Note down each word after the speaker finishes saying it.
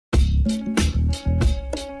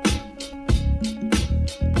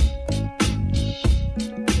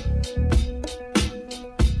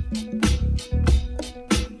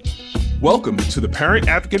Welcome to the Parent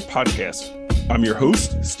Advocate Podcast. I'm your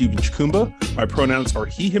host, Stephen Chikumba. My pronouns are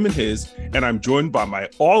he, him, and his, and I'm joined by my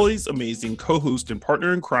always amazing co-host and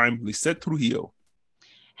partner in crime, Lisette Trujillo.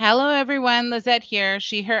 Hello, everyone. Lizette here,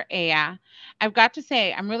 she, her, ella. I've got to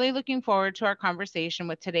say, I'm really looking forward to our conversation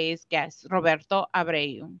with today's guest, Roberto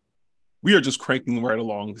Abreu. We are just cranking right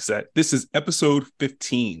along, Lisette. This is episode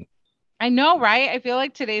 15. I know, right? I feel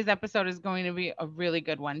like today's episode is going to be a really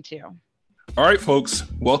good one, too. All right, folks.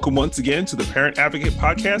 Welcome once again to the Parent Advocate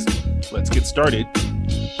Podcast. Let's get started.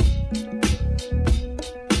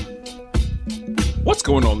 What's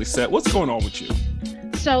going on, Lisette? What's going on with you?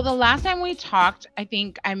 So the last time we talked, I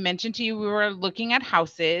think I mentioned to you we were looking at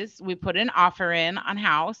houses. We put an offer in on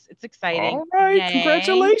house. It's exciting. All right. Yay.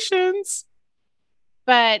 Congratulations.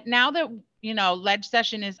 But now that, ledge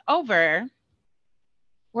session is over,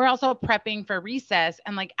 we're also prepping for recess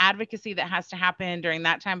and like advocacy that has to happen during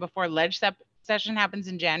that time before session happens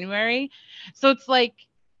in January. So it's like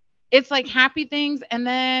happy things and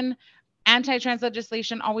then anti-trans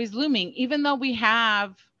legislation always looming. Even though we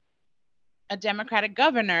have a Democratic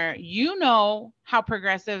governor, how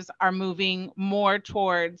progressives are moving more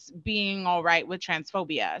towards being all right with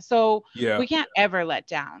transphobia. So we can't ever let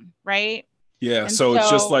down, right? Yeah. So it's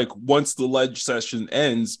just like once the ledge session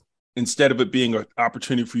ends, instead of it being an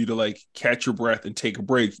opportunity for you to like catch your breath and take a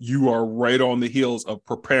break, you are right on the heels of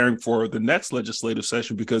preparing for the next legislative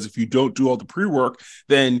session, because if you don't do all the pre-work,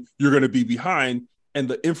 then you're going to be behind. And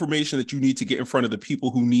the information that you need to get in front of the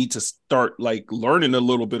people who need to start like learning a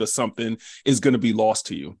little bit of something is going to be lost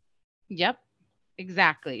to you. Yep,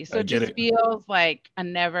 exactly. So it just feels like a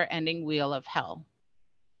never ending wheel of hell.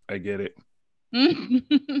 I get it.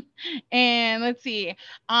 And let's see.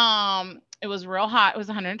 It was real hot. It was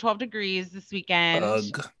 112 degrees this weekend.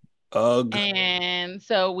 Ugh. And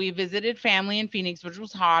so we visited family in Phoenix, which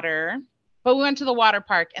was hotter. But we went to the water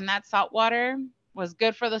park, and that salt water was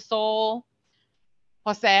good for the soul.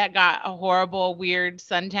 Jose got a horrible, weird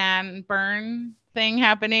suntan burn thing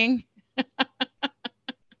happening.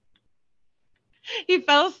 He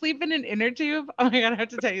fell asleep in an inner tube. Oh my God, I have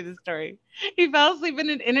to tell you this story. He fell asleep in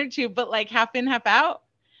an inner tube, but like half in, half out.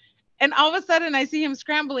 And all of a sudden I see him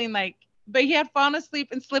scrambling, but he had fallen asleep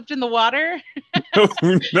and slipped in the water.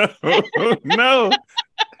 No.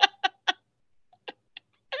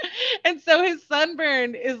 And so his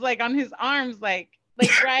sunburn is like on his arms, right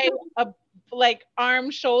up, like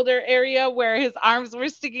arm, shoulder area where his arms were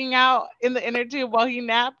sticking out in the inner tube while he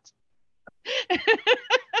napped.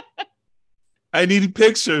 I need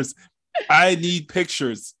pictures. I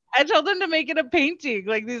told him to make it a painting,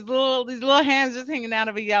 like these little hands just hanging out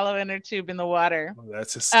of a yellow inner tube in the water. Oh,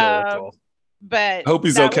 that's hysterical. But I hope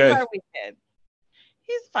he's okay.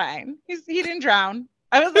 He's fine. He didn't drown.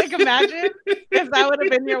 I was like, imagine if that would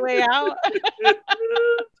have been your way out.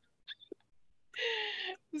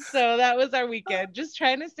 So that was our weekend, just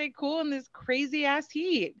trying to stay cool in this crazy ass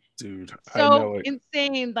heat. Dude, I know it.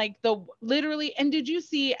 Insane, like literally. And did you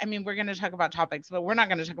see, we're going to talk about topics, but we're not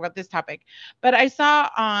going to talk about this topic. But I saw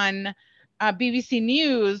on BBC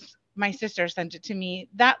News, my sister sent it to me,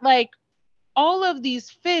 that like all of these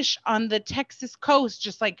fish on the Texas coast,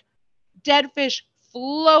 just like dead fish,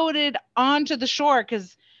 floated onto the shore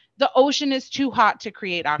because the ocean is too hot to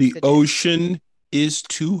create oxygen. The ocean is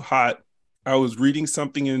too hot. I was reading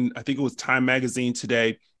something in, I think it was Time Magazine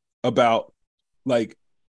today, about like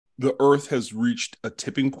the Earth has reached a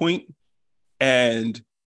tipping point, and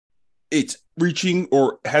it's reaching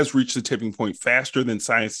or has reached the tipping point faster than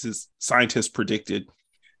scientists predicted.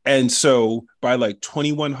 And so by like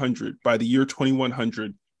 2100, by the year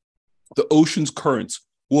 2100, the ocean's currents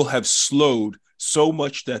will have slowed so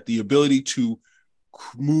much that the ability to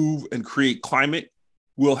move and create climate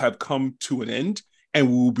will have come to an end, and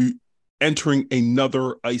we will be entering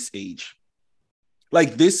another ice age.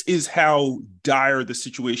 Like, this is how dire the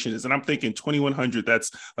situation is. And I'm thinking 2100,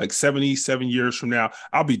 that's like 77 years from now,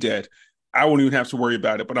 I'll be dead. I won't even have to worry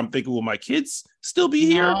about it. But I'm thinking, will my kids still be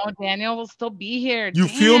here? No, Daniel will still be here. You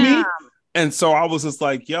feel me? And so I was just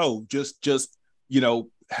like, yo, just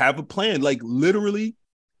have a plan. Like, literally,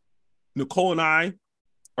 Nicole and I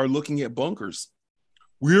are looking at bunkers.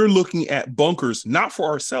 We're looking at bunkers, not for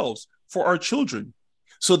ourselves, for our children,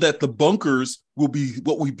 so that the bunkers will be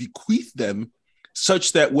what we bequeath them,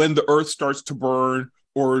 such that when the earth starts to burn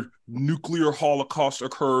or nuclear holocaust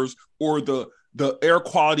occurs or the air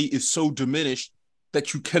quality is so diminished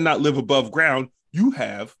that you cannot live above ground, you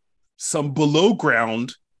have some below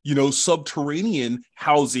ground, subterranean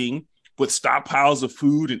housing with stockpiles of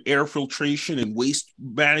food and air filtration and waste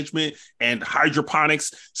management and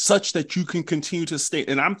hydroponics, such that you can continue to stay.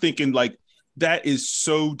 And I'm thinking, like, that is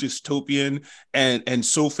so dystopian and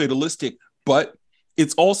so fatalistic, but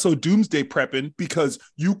it's also doomsday prepping because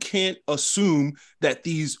you can't assume that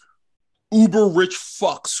these uber rich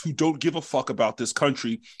fucks who don't give a fuck about this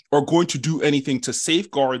country are going to do anything to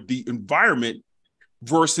safeguard the environment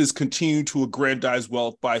versus continue to aggrandize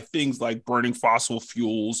wealth by things like burning fossil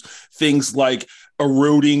fuels, things like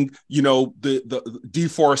eroding, the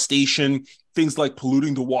deforestation, things like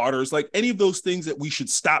polluting the waters, like any of those things that we should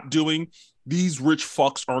stop doing. These rich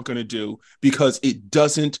fucks aren't going to do because it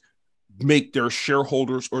doesn't make their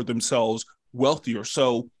shareholders or themselves wealthier.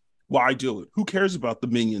 So why do it? Who cares about the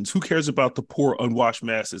minions? Who cares about the poor, unwashed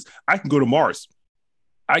masses? I can go to Mars.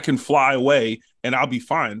 I can fly away and I'll be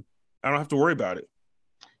fine. I don't have to worry about it.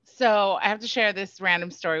 So I have to share this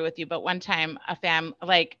random story with you. But one time,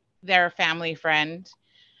 their family friend,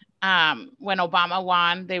 when Obama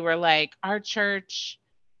won, they were like, our church,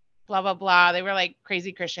 blah, blah, blah. They were like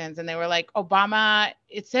crazy Christians. And they were like, Obama,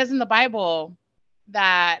 it says in the Bible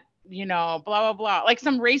that, blah, blah, blah, like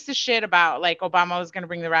some racist shit about like Obama was going to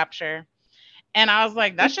bring the rapture. And I was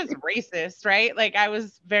like, that's just racist, right? Like I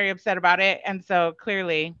was very upset about it. And so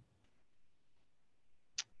clearly,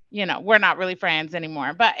 we're not really friends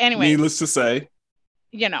anymore. But anyway, needless to say,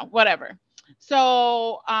 whatever.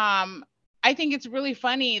 So I think it's really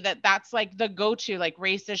funny that that's like the go-to, like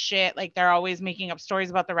racist shit. Like they're always making up stories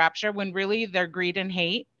about the rapture when really their greed and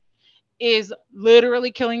hate is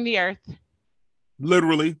literally killing the earth.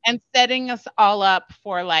 Literally. And setting us all up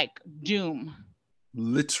for like doom.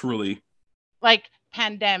 Literally. Like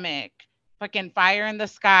pandemic, fucking fire in the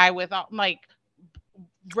sky with like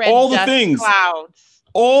red all the dust things. Clouds.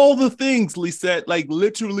 All the things, Lisette, like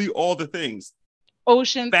literally all the things.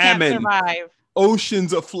 Oceans famine, can't survive.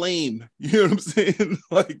 Oceans aflame. You know what I'm saying?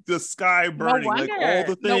 Like the sky burning, like all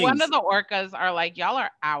the things. No wonder the orcas are like, y'all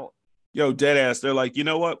are out. Yo, dead ass. They're like, you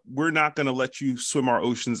know what? We're not going to let you swim our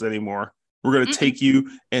oceans anymore. We're going to take you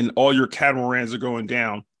and all your catamarans are going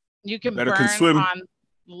down. You can burn swim on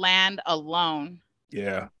land alone.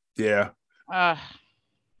 Yeah.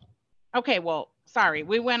 Okay, well, sorry.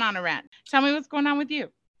 We went on a rant. Tell me what's going on with you.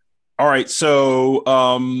 All right. So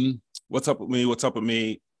what's up with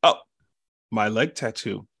me? Oh, my leg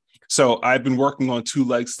tattoo. So I've been working on 2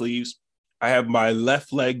 leg sleeves. I have my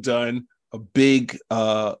left leg done, a big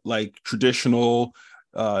like traditional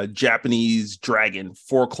Japanese dragon,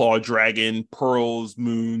 4-claw dragon, pearls,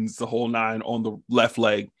 moons, the whole 9 on the left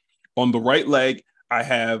leg. On the right leg, I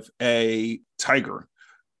have a tiger,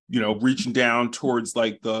 reaching down towards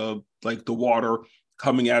like the water,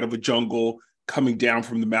 coming out of a jungle, coming down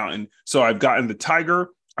from the mountain. So I've gotten the tiger,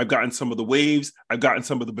 I've gotten some of the waves, I've gotten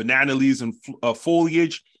some of the banana leaves and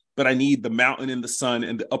foliage, but I need the mountain and the sun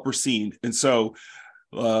and the upper scene. And so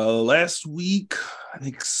last week, I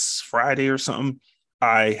think Friday or something,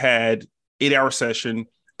 I had 8-hour session,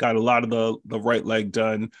 got a lot of the right leg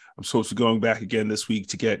done. I'm supposed to be going back again this week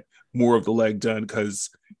to get more of the leg done because,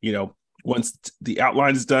 once the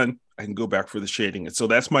outline is done, I can go back for the shading. And so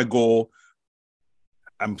that's my goal.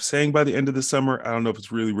 I'm saying by the end of the summer. I don't know if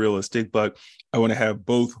it's really realistic, but I want to have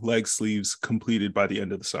both leg sleeves completed by the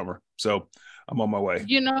end of the summer. So I'm on my way.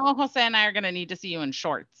 Jose and I are going to need to see you in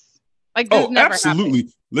shorts. Like, absolutely.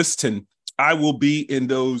 Happened. Listen, I will be in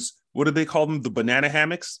those, what do they call them? The banana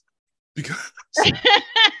hammocks? Because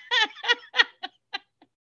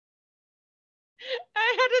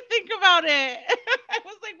I had to think about it. I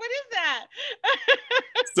was like, what is that?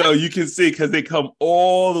 So you can see, because they come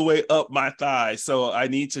all the way up my thigh. So I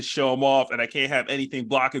need to show them off and I can't have anything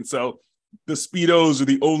blocking. So the Speedos are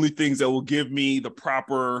the only things that will give me the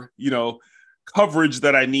proper, coverage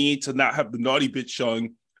that I need to not have the naughty bitch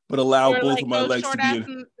showing, but allow both of my legs to be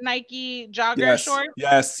in Nike jogger shorts.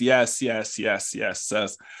 Yes.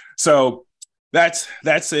 So that's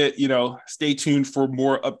it. Stay tuned for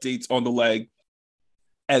more updates on the leg.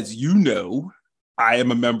 As you know, I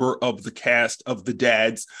am a member of the cast of The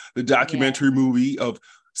Dads, the documentary movie of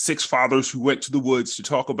 6 fathers who went to the woods to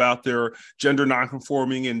talk about their gender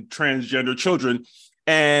nonconforming and transgender children.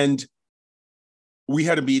 And we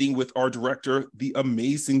had a meeting with our director, the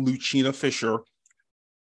amazing Lucina Fisher,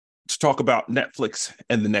 to talk about Netflix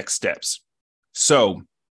and the next steps. So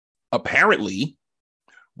apparently,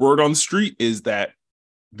 word on the street is that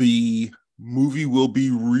the movie will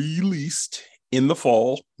be released in the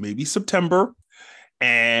fall, maybe September.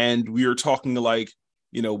 And we are talking like,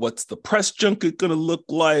 what's the press junket going to look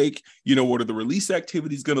like? What are the release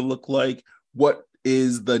activities going to look like? What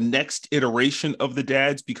is the next iteration of The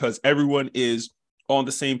Dads? Because everyone is on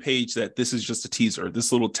the same page that this is just a teaser.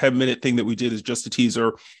 This little 10-minute thing that we did is just a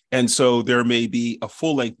teaser. And so there may be a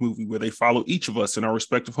full-length movie where they follow each of us in our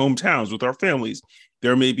respective hometowns with our families.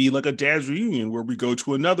 There may be like a dad's reunion where we go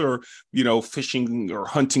to another, fishing or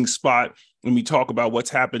hunting spot and we talk about what's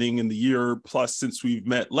happening in the year plus since we've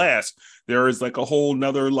met last. There is like a whole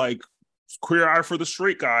nother like Queer Eye for the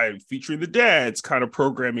Straight Guy featuring the dads kind of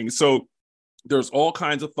programming. So there's all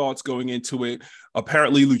kinds of thoughts going into it.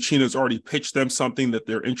 Apparently, Lucina's already pitched them something that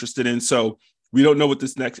they're interested in. So we don't know what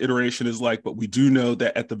this next iteration is like, but we do know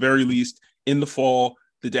that at the very least in the fall,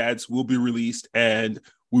 the dads will be released and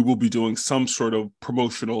we will be doing some sort of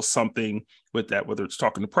promotional something with that, whether it's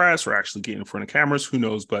talking to press or actually getting in front of cameras, who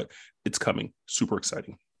knows, but it's coming. Super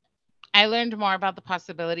exciting. I learned more about the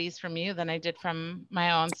possibilities from you than I did from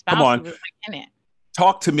my own spouse. Come on. Who was like in it.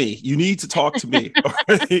 Talk to me. You need to talk to me. All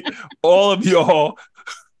right? All of y'all,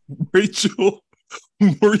 Rachel,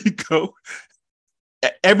 Moriko,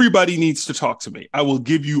 everybody needs to talk to me. I will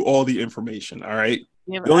give you all the information. All right.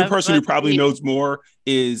 The only person who probably knows more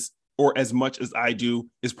is, or as much as I do,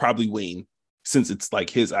 is probably Wayne, since it's like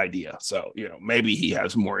his idea. So, maybe he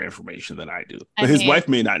has more information than I do, but his wife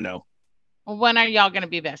may not know. When are y'all going to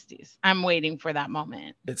be besties? I'm waiting for that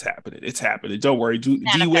moment. It's happening. It's happening. Don't worry.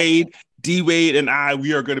 D-Wade and I,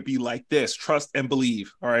 we are going to be like this. Trust and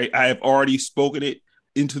believe. All right. I have already spoken it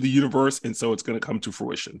into the universe. And so it's going to come to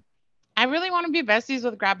fruition. I really want to be besties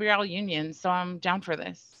with Gabrielle Union. So I'm down for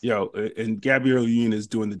this. And Gabrielle Union is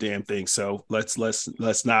doing the damn thing. So let's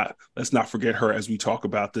not forget her as we talk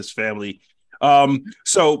about this family.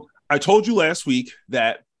 So I told you last week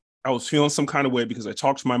that I was feeling some kind of way because I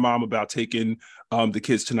talked to my mom about taking the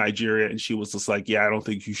kids to Nigeria, and she was just like, yeah, I don't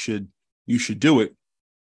think you should do it.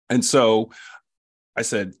 And so I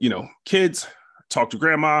said, kids, talk to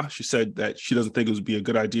grandma. She said that she doesn't think it would be a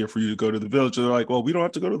good idea for you to go to the village. And they're like, well, we don't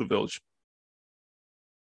have to go to the village.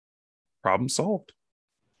 Problem solved.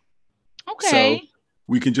 Okay. So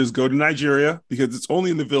we can just go to Nigeria because it's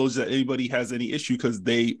only in the village that anybody has any issue because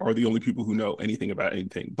they are the only people who know anything about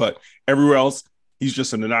anything. But everywhere else, he's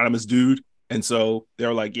just an anonymous dude. And so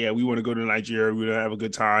they're like, yeah, we want to go to Nigeria. We don't have a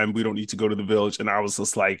good time. We don't need to go to the village. And I was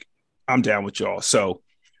just like, I'm down with y'all. So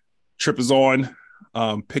trip is on.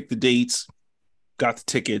 Pick the dates. Got the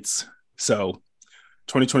tickets. So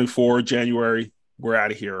 2024, January, we're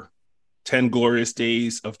out of here. 10 glorious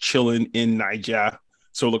days of chilling in Niger.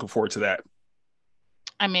 So looking forward to that.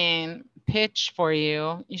 I mean, pitch for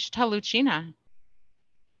you. You should tell Lucina.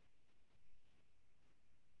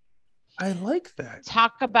 I like that.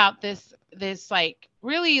 Talk about this like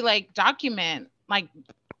really like document like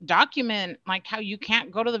how you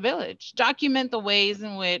can't go to the village. Document the ways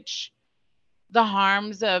in which the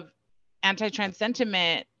harms of anti-trans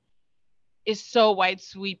sentiment is so wide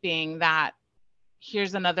sweeping that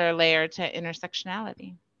here's another layer to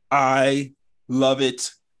intersectionality. I love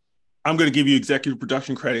it. I'm going to give you executive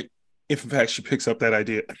production credit if in fact she picks up that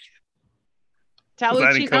idea. Tell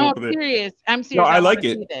Lucina, no, I'm serious. No, I like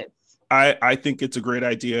it. I think it's a great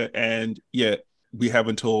idea. And yeah, we have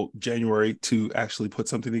until January to actually put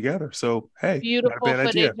something together. So, hey, beautiful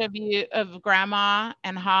footage of grandma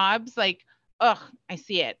and Hobbs. Like, I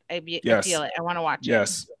see it. I feel it. I want to watch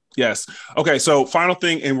it. Yes. Okay. So final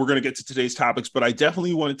thing, and we're going to get to today's topics, but I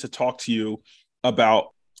definitely wanted to talk to you about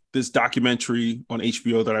this documentary on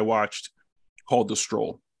HBO that I watched called The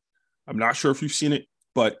Stroll. I'm not sure if you've seen it,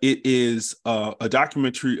 but it is a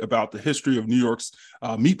documentary about the history of New York's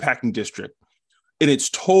meatpacking district. And it's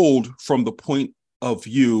told from the point of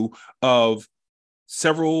view of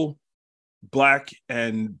several Black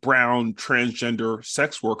and brown transgender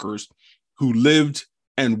sex workers who lived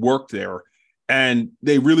and worked there. And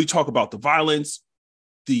they really talk about the violence,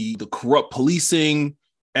 the corrupt policing,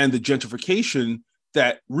 and the gentrification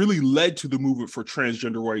that really led to the movement for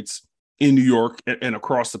transgender rights in New York and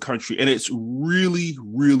across the country. And it's really,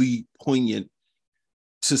 really poignant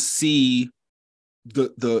to see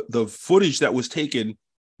the footage that was taken.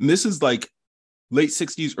 And this is like late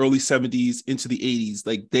 60s, early 70s into the 80s.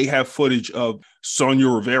 Like they have footage of Sonia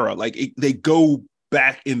Rivera. Like they go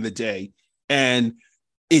back in the day. And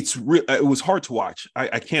it was hard to watch.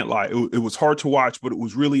 I can't lie. It was hard to watch, but it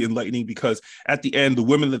was really enlightening because at the end, the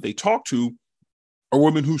women that they talked to are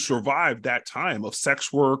women who survived that time of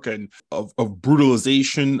sex work and of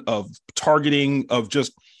brutalization, of targeting, of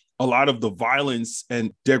just a lot of the violence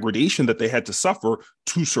and degradation that they had to suffer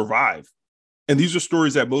to survive. And these are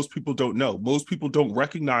stories that most people don't know. Most people don't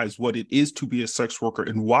recognize what it is to be a sex worker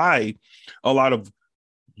and why a lot of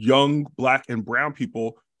young Black and brown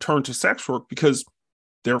people turn to sex work because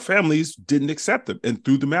their families didn't accept them and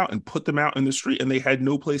threw them out and put them out in the street and they had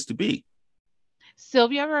no place to be.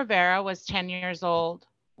 Sylvia Rivera was 10 years old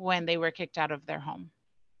when they were kicked out of their home.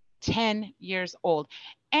 10 years old.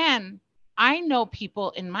 And I know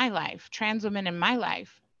people in my life, trans women in my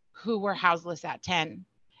life, who were houseless at 10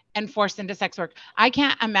 and forced into sex work. I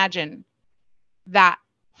can't imagine that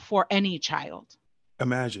for any child.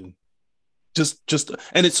 Imagine. Just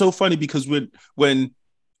and it's so funny because when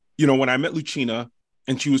when I met Lucina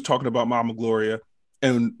and she was talking about Mama Gloria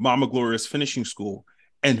and Mama Gloria's finishing school,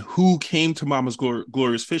 and who came to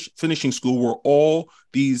Gloria's finishing school were all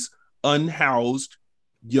these unhoused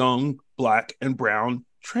young Black and brown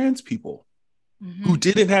trans people who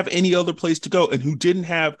didn't have any other place to go and who didn't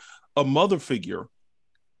have a mother figure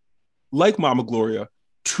like Mama Gloria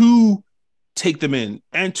to take them in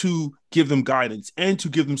and to give them guidance and to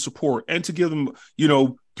give them support and to give them,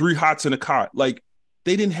 3 hots and a cot. Like,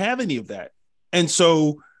 they didn't have any of that. And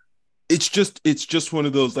so it's just one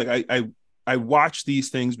of those, like, I watch these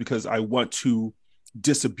things because I want to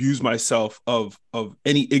disabuse myself of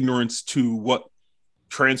any ignorance to what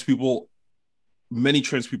many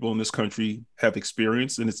trans people in this country have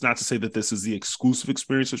experienced. And it's not to say that this is the exclusive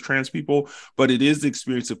experience of trans people, but it is the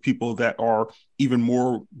experience of people that are even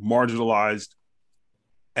more marginalized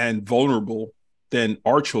and vulnerable than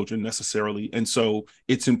our children necessarily. And so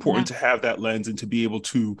it's important to have that lens and to be able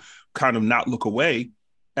to kind of not look away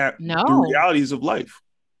at the realities of life.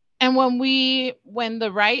 And when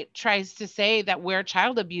the right tries to say that we're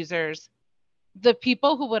child abusers, the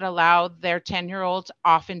people who would allow their 10-year-olds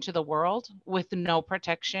off into the world with no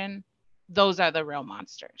protection, those are the real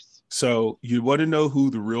monsters. So you want to know who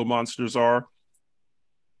the real monsters are?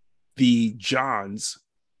 The Johns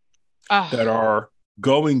that are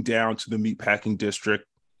going down to the meatpacking district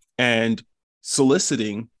and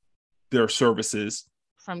soliciting their services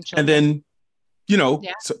from children. And then,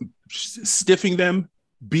 stiffing them,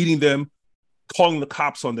 beating them, calling the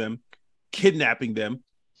cops on them, kidnapping them.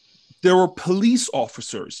 There were police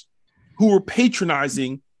officers who were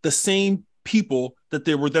patronizing the same people that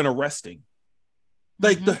they were then arresting.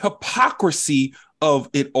 Like, the hypocrisy of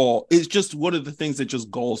it all is just one of the things that just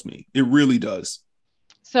galls me. It really does.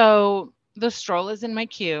 So the stroll is in my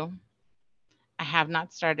queue. I have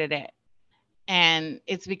not started it. And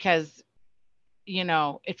it's because,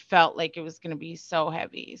 it felt like it was going to be so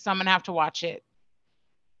heavy. So I'm going to have to watch it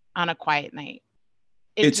on a quiet night.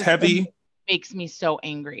 It's heavy. It makes me so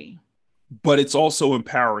angry. But it's also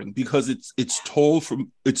empowering because it's told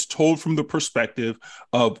from the perspective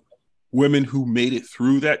of women who made it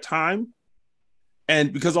through that time.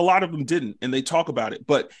 And because a lot of them didn't, and they talk about it,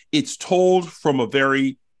 but it's told from a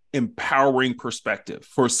very empowering perspective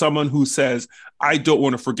for someone who says, I don't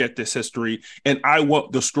want to forget this history, and I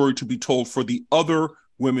want the story to be told for the other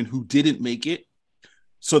women who didn't make it,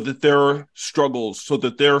 so that their struggles, so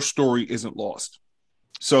that their story isn't lost.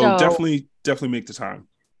 So definitely make the time.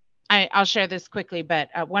 I'll share this quickly, but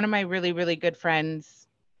one of my really, really good friends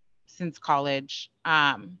since college,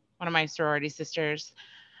 one of my sorority sisters,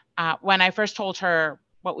 when I first told her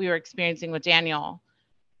what we were experiencing with Daniel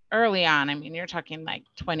early on, I mean, you're talking like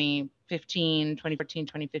 2014,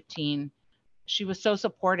 2015, she was so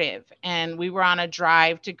supportive. And we were on a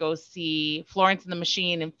drive to go see Florence and the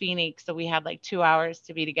Machine in Phoenix. So we had like 2 hours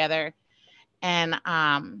to be together. And,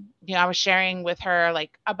 I was sharing with her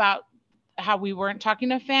like about how we weren't talking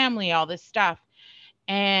to family, all this stuff.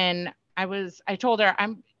 And I told her,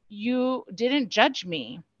 you didn't judge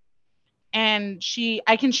me. And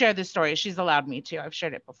I can share this story. She's allowed me to. I've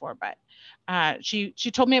shared it before, but she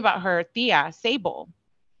told me about her tia, Sable,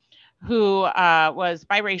 who was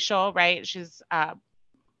biracial, right? She's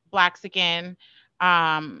Blaxican,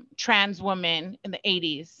 trans woman in the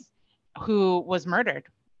 80s who was murdered,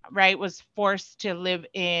 right? Was forced to live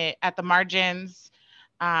at the margins,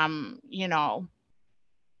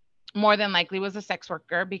 more than likely was a sex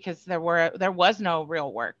worker because there was no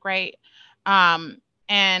real work, right?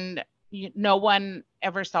 And no one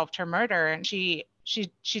ever solved her murder. And she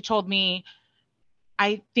told me,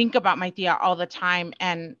 I think about my tia all the time,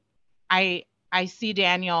 and I see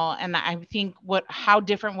Daniel, and I think how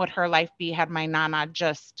different would her life be had my nana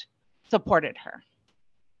just supported her,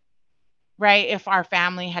 right? If our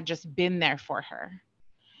family had just been there for her.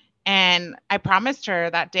 And I promised her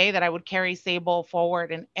that day that I would carry Sable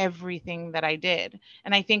forward in everything that I did.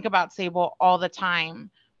 And I think about Sable all the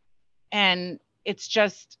time. And it's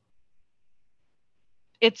just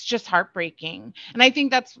heartbreaking. And I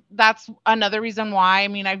think that's another reason why, I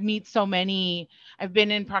mean, I've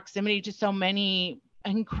been in proximity to so many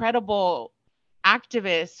incredible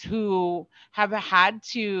activists who have had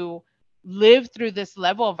to live through this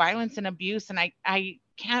level of violence and abuse. And I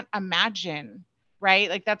can't imagine, right?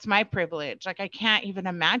 Like, that's my privilege. Like, I can't even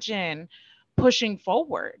imagine pushing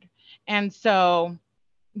forward. And so,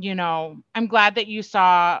 I'm glad that you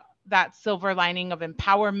saw that silver lining of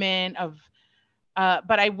empowerment of,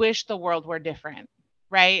 but I wish the world were different,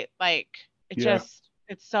 right? Like it's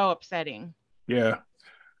so upsetting. Yeah.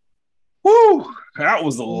 Woo! That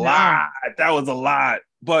was a lot. No. That was a lot.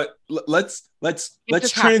 But let's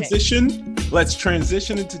transition. Let's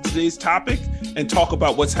transition into today's topic and talk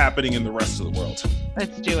about what's happening in the rest of the world.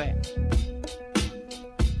 Let's do it.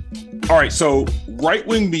 All right. So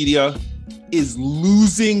right-wing media is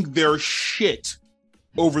losing their shit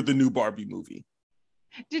over the new Barbie movie.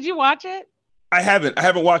 Did you watch it? I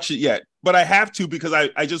haven't watched it yet, but I have to because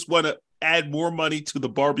I just want to add more money to the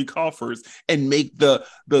Barbie coffers and make the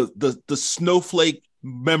snowflake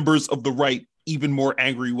members of the right even more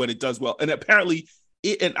angry when it does well. And apparently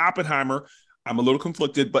it and Oppenheimer, I'm a little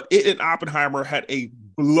conflicted, but it and Oppenheimer had a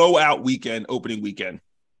blowout opening weekend.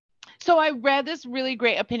 So I read this really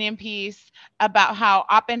great opinion piece about how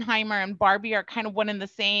Oppenheimer and Barbie are kind of one and the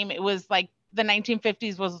same. It was like the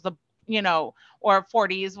 1950s was the, or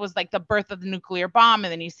 40s was like the birth of the nuclear bomb.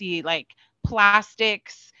 And then you see like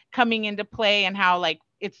plastics coming into play and how like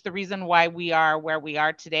it's the reason why we are where we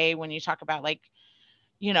are today when you talk about like,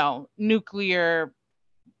 nuclear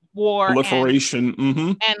war proliferation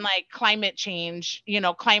and like climate change,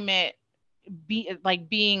 climate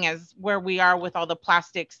being as where we are with all the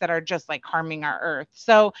plastics that are just like harming our earth.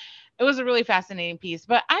 So it was a really fascinating piece.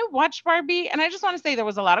 But I watched Barbie and I just want to say there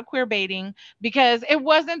was a lot of queer baiting because it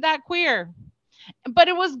wasn't that queer. But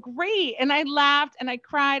it was great. And I laughed and I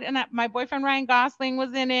cried. And my boyfriend Ryan Gosling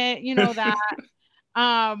was in it. You know that.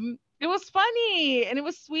 It was funny and it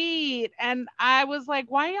was sweet. And I was like,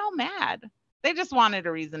 why are y'all mad? They just wanted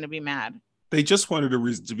a reason to be mad. They just wanted a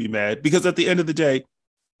reason to be mad because at the end of the day,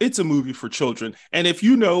 it's a movie for children. And if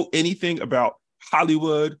you know anything about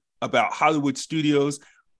Hollywood studios,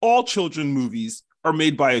 all children movies are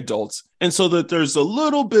made by adults. And so that there's a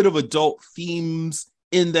little bit of adult themes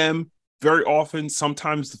in them, very often,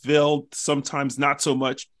 sometimes veiled, sometimes not so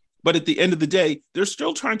much. But at the end of the day, they're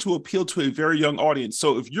still trying to appeal to a very young audience.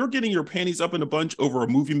 So if you're getting your panties up in a bunch over a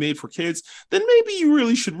movie made for kids, then maybe you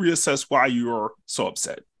really should reassess why you're so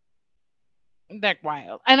upset. They're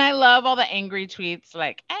wild. And I love all the angry tweets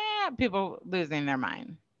like, people losing their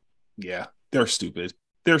mind. Yeah, they're stupid.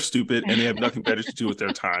 They're stupid and they have nothing better to do with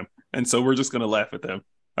their time. And so we're just going to laugh at them.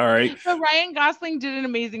 All right. So Ryan Gosling did an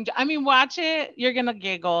amazing job. I mean, watch it. You're going to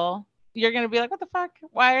giggle. You're going to be like, what the fuck?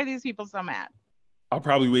 Why are these people so mad? I'll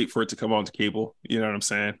probably wait for it to come on to cable. You know what I'm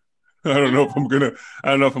saying? I don't know if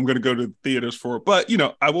I'm gonna go to theaters for it, but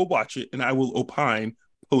I will watch it and I will opine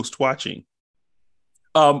post watching.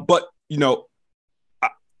 But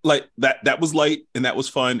like that was light and that was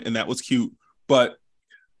fun and that was cute. But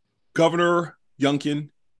Governor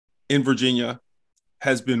Youngkin in Virginia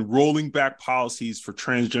has been rolling back policies for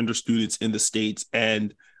transgender students in the states,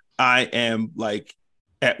 and I am like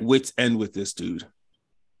at wit's end with this dude.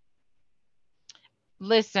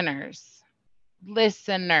 Listeners,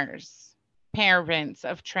 parents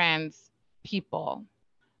of trans people,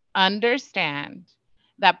 understand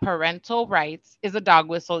that parental rights is a dog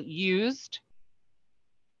whistle used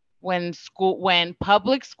when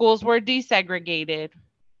public schools were desegregated,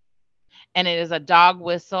 and it is a dog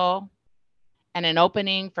whistle and an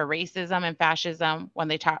opening for racism and fascism when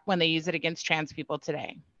they use it against trans people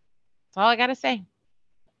today. That's all I got to say.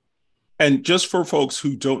 And just for folks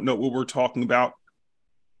who don't know what we're talking about,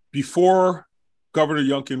 before Governor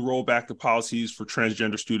Youngkin rolled back the policies for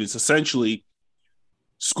transgender students, essentially,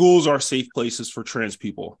 schools are safe places for trans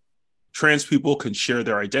people. Trans people can share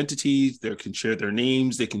their identities, they can share their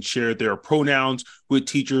names, they can share their pronouns with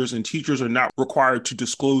teachers, and teachers are not required to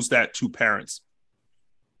disclose that to parents.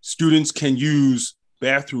 Students can use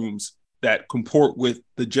bathrooms that comport with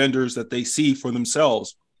the genders that they see for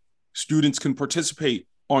themselves. Students can participate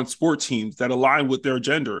on sport teams that align with their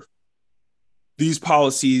gender. These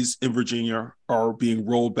policies in Virginia are being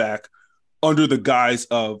rolled back under the guise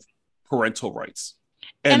of parental rights.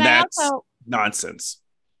 And that's nonsense.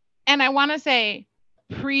 And I want to say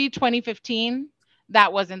pre-2015,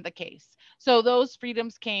 that wasn't the case. So those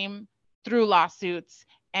freedoms came through lawsuits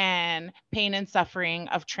and pain and suffering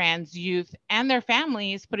of trans youth and their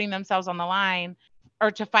families putting themselves on the line or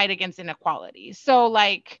to fight against inequality. So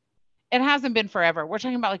like, it hasn't been forever. We're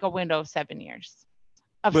talking about like a window of 7 years.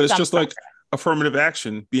 But it's just like affirmative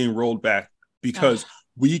action being rolled back because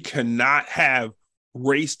we cannot have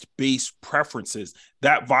race-based preferences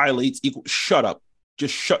that violates equal. Shut up.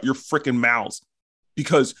 Just shut your freaking mouths,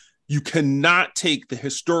 because you cannot take the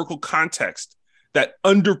historical context that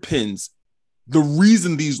underpins the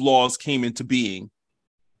reason these laws came into being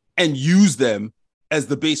and use them as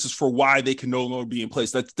the basis for why they can no longer be in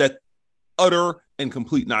place. That's utter and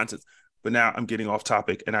complete nonsense. But now I'm getting off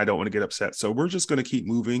topic and I don't want to get upset. So we're just going to keep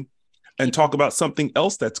moving and talk about something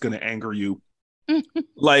else that's going to anger you.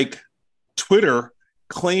 Like Twitter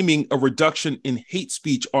claiming a reduction in hate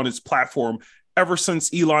speech on its platform ever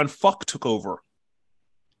since Elon fuck took over.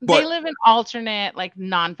 They live in alternate, like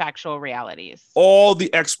non-factual realities. All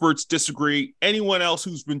the experts disagree. Anyone else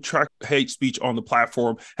who's been tracked hate speech on the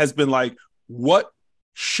platform has been like, what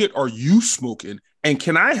shit are you smoking? And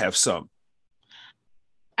can I have some?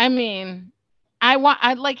 I mean, I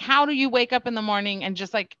like, how do you wake up in the morning and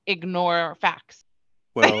just like ignore facts?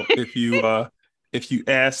 Well, if you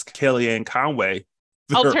ask Kellyanne Conway,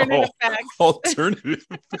 alternative facts. Alternative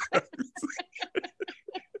facts.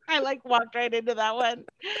 I like walked right into that one.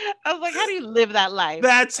 I was like, how do you live that life?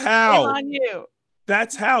 That's how. Shame on you.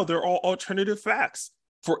 That's how. They're all alternative facts.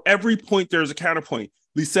 For every point, there's a counterpoint.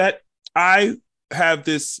 Lisette, I have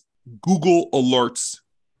this Google Alerts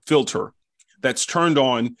filter that's turned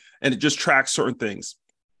on and it just tracks certain things.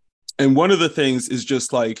 And one of the things is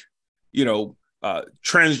just like,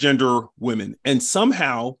 transgender women. And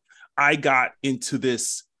somehow I got into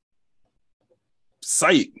this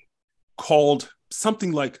site called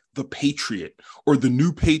something like The Patriot or The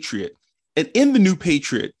New Patriot. And in The New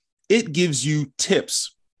Patriot, it gives you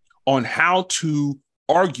tips on how to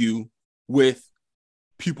argue with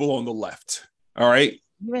people on the left. All right.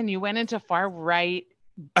 When you went into far right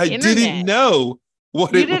I internet. didn't know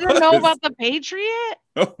what you it was. You didn't know about The Patriot?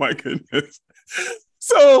 Oh my goodness.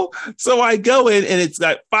 So I go in and it's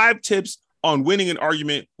got 5 tips on winning an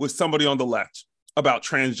argument with somebody on the left about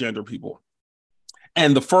transgender people.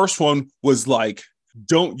 And the first one was like,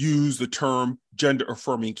 don't use the term gender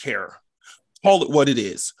affirming care. Call it what it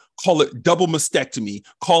is. Call it double mastectomy.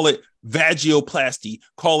 Call it vagioplasty.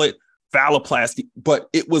 Call it phalloplasty. But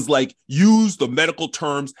it was like, use the medical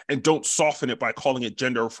terms and don't soften it by calling it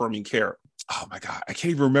gender affirming care. Oh my God, I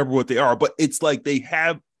can't even remember what they are, but it's like they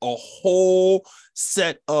have a whole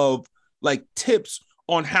set of like tips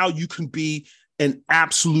on how you can be an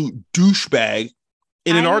absolute douchebag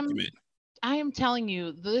in an argument. I am telling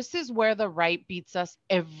you, this is where the right beats us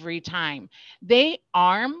every time. They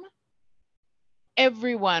arm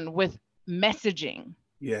everyone with messaging.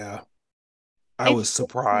 Yeah. I was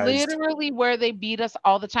surprised. Literally where they beat us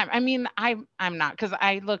all the time. I mean, I'm not, because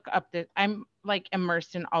I look up I'm like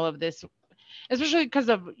immersed in all of this, especially because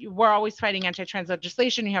we're always fighting anti-trans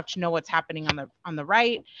legislation. You have to know what's happening on the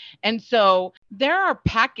right. And so there are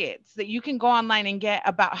packets that you can go online and get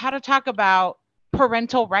about how to talk about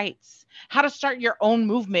parental rights, how to start your own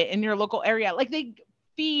movement in your local area. Like, they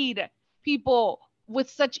feed people with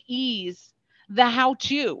such ease the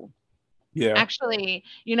how-to. Yeah. Actually,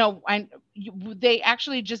 they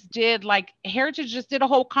actually just did, like, Heritage just did a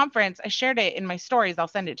whole conference. I shared it in my stories. I'll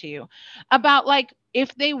send it to you, about like,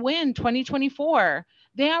 if they win 2024,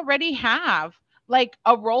 they already have like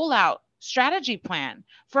a rollout strategy plan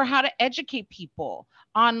for how to educate people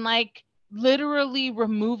on like literally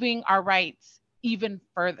removing our rights even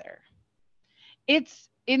further. It's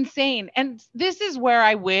insane. And this is where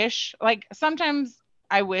I wish, like, sometimes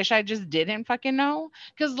I wish I just didn't fucking know,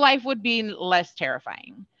 because life would be less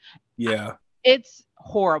terrifying. Yeah. It's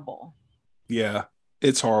horrible. Yeah,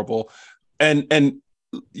 it's horrible. And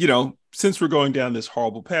since we're going down this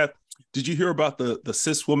horrible path, did you hear about the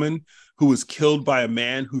cis woman who was killed by a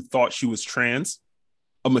man who thought she was trans?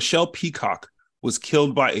 A Michelle Peacock was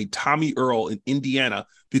killed by a Tommy Earl in Indiana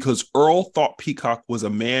because Earl thought Peacock was a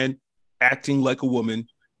man acting like a woman,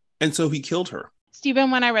 and so he killed her.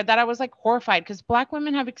 Stephen, when I read that, I was like horrified, because Black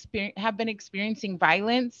women have been experiencing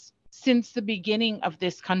violence since the beginning of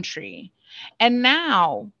this country. And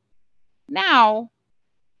now,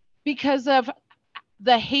 because of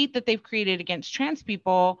the hate that they've created against trans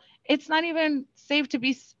people, it's not even safe to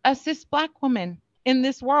be a cis Black woman in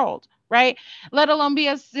this world, right? Let alone be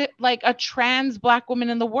a trans Black woman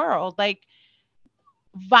in the world. Like,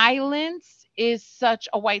 violence is such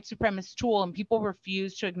a white supremacist tool, and people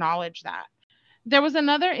refuse to acknowledge that. There was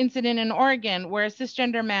another incident in Oregon where a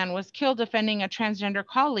cisgender man was killed defending a transgender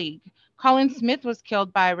colleague. Colin Smith was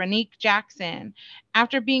killed by Ranique Jackson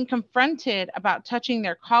after being confronted about touching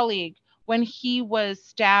their colleague when he was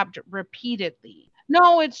stabbed repeatedly.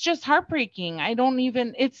 No, it's just heartbreaking.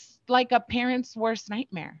 It's like a parent's worst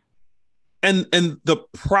nightmare. And the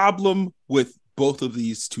problem with both of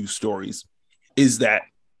these two stories is that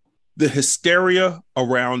the hysteria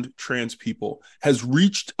around trans people has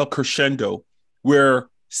reached a crescendo where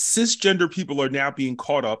cisgender people are now being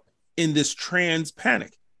caught up in this trans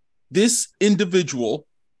panic. This individual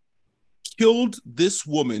killed this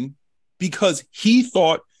woman because he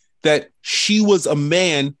thought that she was a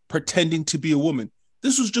man pretending to be a woman.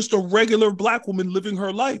 This was just a regular Black woman living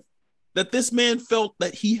her life. That this man felt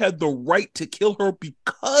that he had the right to kill her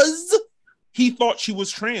because he thought she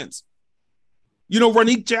was trans. You know,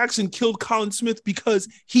 Ronique Jackson killed Colin Smith because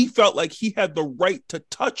he felt like he had the right to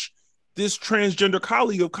touch this transgender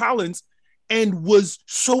colleague of Colin's and was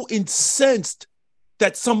so incensed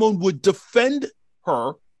that someone would defend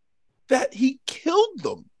her that he killed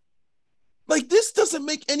them. Like, this doesn't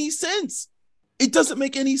make any sense. It doesn't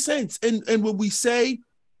make any sense. And when we say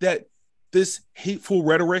that this hateful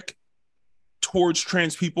rhetoric towards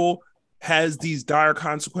trans people has these dire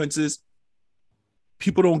consequences,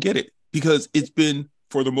 people don't get it because it's been,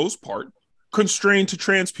 for the most part, constrained to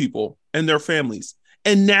trans people and their families.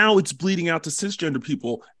 And now it's bleeding out to cisgender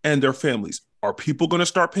people and their families. Are people going to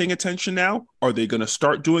start paying attention now? Are they going to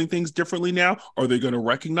start doing things differently now? Are they going to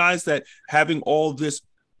recognize that having all this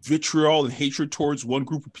vitriol and hatred towards one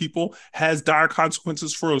group of people has dire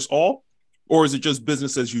consequences for us all? Or is it just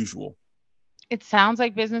business as usual? It sounds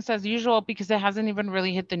like business as usual because it hasn't even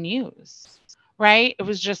really hit the news, right? It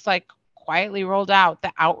was just like quietly rolled out.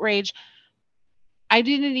 The outrage. I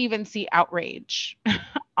didn't even see outrage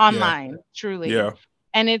online, truly. Yeah.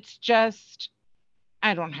 And it's just,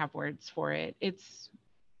 I don't have words for it. It's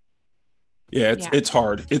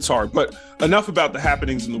hard. It's hard. But enough about the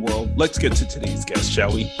happenings in the world. Let's get to today's guest,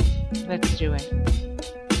 shall we? Let's do it.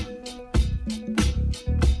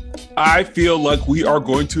 I feel like we are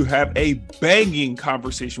going to have a banging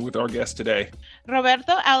conversation with our guest today.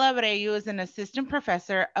 Roberto L. Abreu is an assistant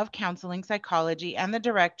professor of counseling psychology and the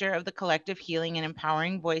director of the Collective Healing and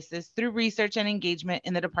Empowering Voices through research and engagement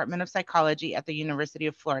in the Department of Psychology at the University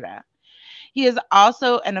of Florida. He is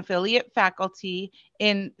also an affiliate faculty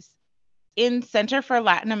in Center for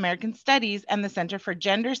Latin American Studies and the Center for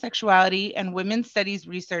Gender, Sexuality, and Women's Studies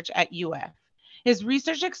Research at UF. His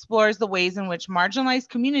research explores the ways in which marginalized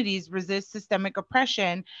communities resist systemic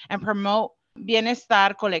oppression and promote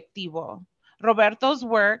bienestar colectivo. Roberto's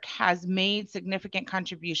work has made significant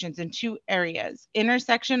contributions in two areas: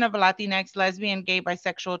 intersection of Latinx, lesbian, gay,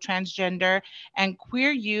 bisexual, transgender, and queer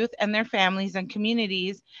youth and their families and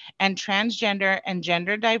communities, and transgender and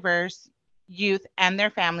gender diverse youth and their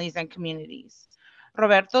families and communities.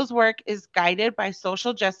 Roberto's work is guided by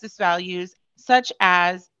social justice values such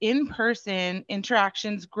as in-person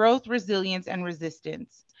interactions, growth, resilience, and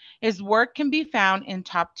resistance. His work can be found in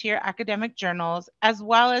top-tier academic journals, as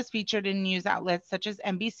well as featured in news outlets such as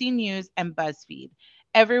NBC News and BuzzFeed.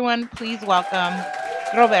 Everyone, please welcome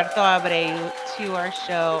Roberto Abreu to our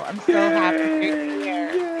show. I'm so happy you're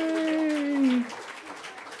here.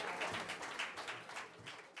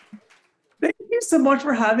 Thank you so much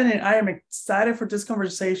for having it. I am excited for this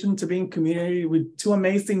conversation, to be in community with two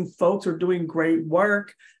amazing folks who are doing great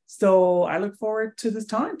work. So I look forward to this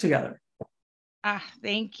time together.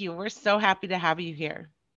 Thank you. We're so happy to have you here.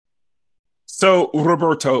 So,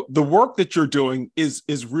 Roberto, the work that you're doing is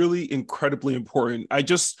really incredibly important.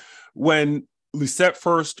 When Lisette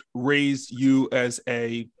first raised you as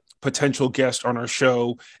a potential guest on our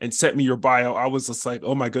show and sent me your bio, I was just like,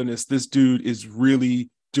 oh my goodness, this dude is really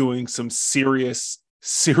doing some serious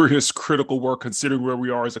critical work considering where we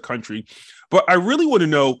are as a country. But I really want to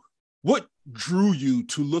know what drew you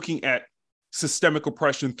to looking at systemic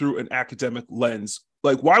oppression through an academic lens.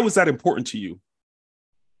 Like, why was that important to you?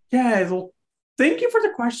 Yeah, well, thank you for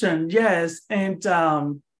the question. Yes. And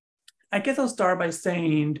I guess I'll start by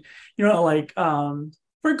saying,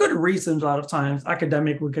 for good reasons, a lot of times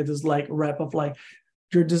academic will get this like rep of like,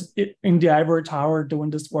 you're just in the ivory tower doing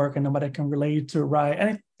this work and nobody can relate to it, right? And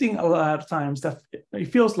I think a lot of times that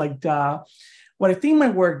it feels like that. What I think my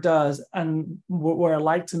work does, and where I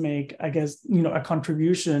like to make, I guess, a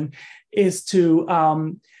contribution, is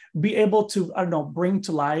to be able to, bring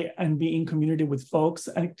to light and be in community with folks,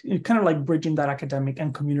 and kind of like bridging that academic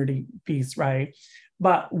and community piece, right?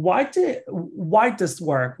 But why this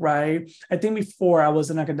work, right? I think before I was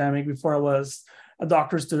an academic, before I was a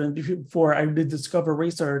doctoral student, before I did discover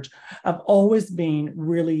research, I've always been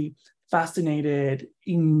really fascinated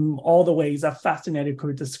in all the ways that fascinated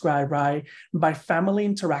could describe, right? By family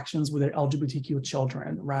interactions with their LGBTQ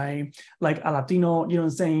children, right? Like a Latino, you know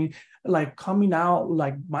what I'm saying? Like coming out,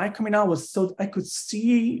 like my coming out was so, I could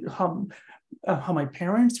see how my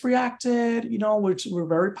parents reacted, which were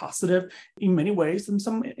very positive in many ways.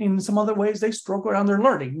 And in some other ways, they struggle around their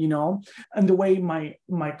learning, and the way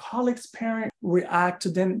my colleagues' parents react to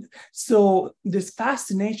them. So this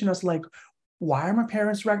fascination was like, why are my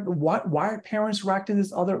parents reacting? Why are parents reacting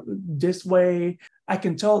this way? I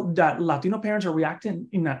can tell that Latino parents are reacting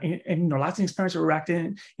Latinx parents are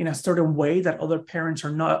reacting in a certain way that other parents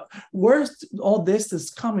are not. Where's all this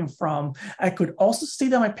is coming from? I could also see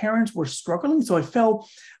that my parents were struggling, so I felt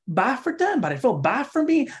bad for them, but I felt bad for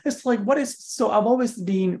me. It's like, what is, so I've always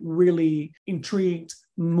been really intrigued,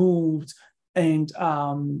 moved, and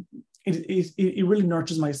it really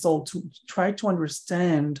nurtures my soul to try to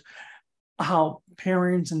understand how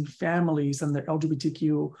parents and families and their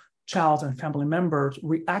LGBTQ child and family members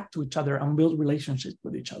react to each other and build relationships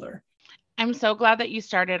with each other. I'm so glad that you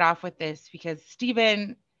started off with this, because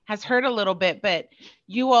Stephen has heard a little bit, but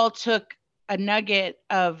you all took a nugget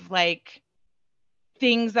of like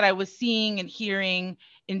things that I was seeing and hearing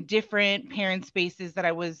in different parent spaces that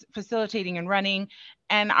I was facilitating and running,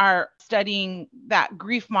 and are studying that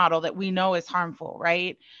grief model that we know is harmful,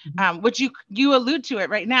 right? Mm-hmm. Which you allude to it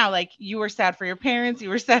right now, like you were sad for your parents, you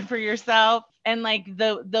were sad for yourself, and like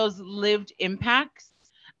those lived impacts.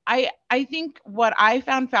 I think what I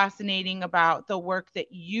found fascinating about the work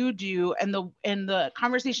that you do and the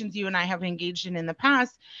conversations you and I have engaged in the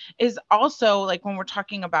past is also like when we're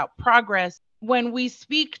talking about progress, when we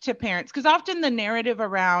speak to parents, because often the narrative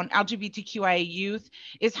around LGBTQIA youth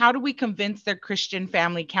is how do we convince their Christian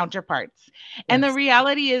family counterparts? Yes. And the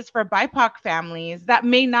reality is for BIPOC families, that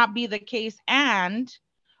may not be the case. And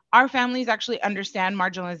our families actually understand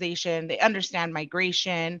marginalization. They understand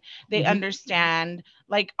migration. They understand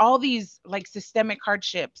like all these like systemic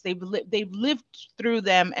hardships. They've lived through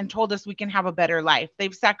them and told us we can have a better life.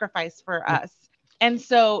 They've sacrificed for us. And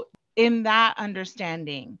so in that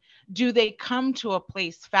understanding, do they come to a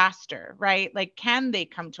place faster, right? Like, can they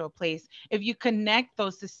come to a place if you connect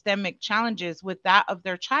those systemic challenges with that of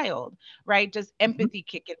their child, right? Does empathy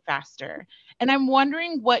kick in faster? And I'm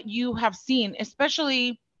wondering what you have seen,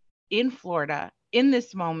 especially in Florida in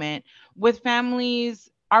this moment with families.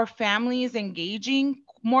 Are families engaging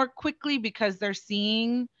more quickly because they're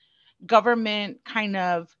seeing government kind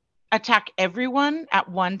of attack everyone at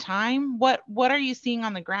one time? What are you seeing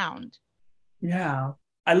on the ground? Yeah,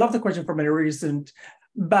 I love the question for many reasons,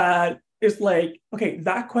 but it's like, okay,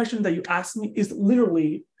 that question that you asked me is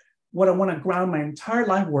literally what I want to ground my entire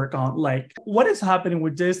life work on. Like, what is happening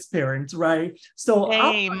with these parents, right? So I'll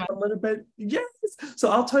tell you a little bit. Yes. So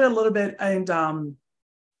I'll tell you a little bit, and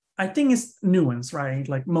I think it's nuance, right?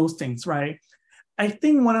 Like most things, right? I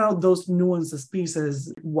think one of those nuances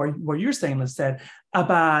pieces, what you're saying, let's say,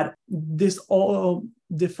 about this all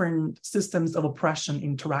different systems of oppression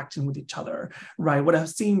interacting with each other, right? What I've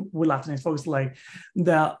seen with Latinx folks, like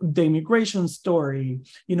the immigration story,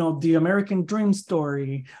 the American dream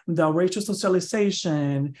story, the racial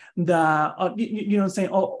socialization, the, saying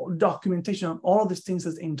all documentation, all of these things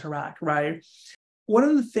that interact, right? One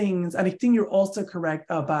of the things, and I think you're also correct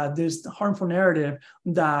about this harmful narrative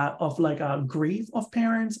that of like a grief of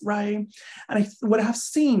parents, right? And what I have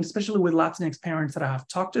seen, especially with Latinx parents that I have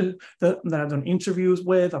talked to, that I've done interviews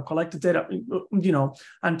with, I've collected data,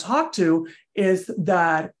 and talked to, is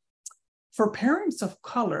that for parents of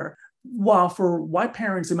color, while for white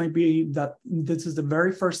parents, it might be that this is the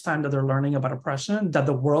very first time that they're learning about oppression, that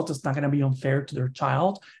the world is not going to be unfair to their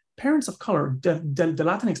child. Parents of color, the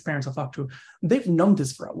Latinx parents I've talked to, they've known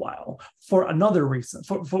this for a while for another reason.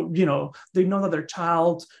 For they know that their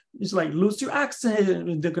child is like, lose your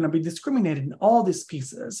accent, they're going to be discriminated in all these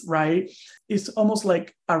pieces, right? It's almost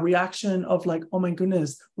like a reaction of like, oh my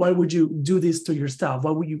goodness, why would you do this to yourself?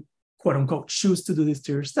 Why would you, quote unquote, choose to do this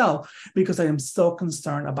to yourself? Because I am so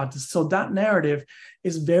concerned about this. So that narrative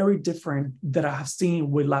is very different that I have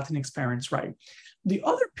seen with Latinx parents, right? The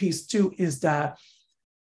other piece too is that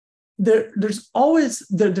there's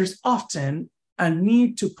often a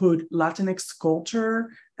need to put Latinx culture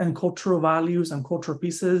and cultural values and cultural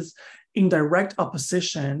pieces in direct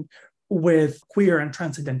opposition with queer and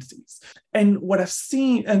trans identities. And what I've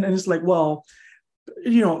seen, and it's like, well,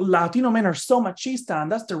 Latino men are so machista,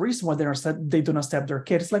 and that's the reason why they do not accept their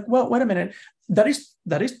kids. It's like, well, wait a minute,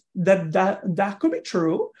 that could be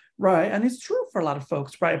true, right? And it's true for a lot of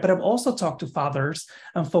folks, right? But I've also talked to fathers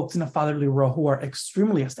and folks in a fatherly role who are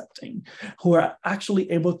extremely accepting, who are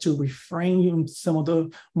actually able to reframe some of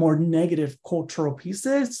the more negative cultural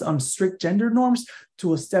pieces on strict gender norms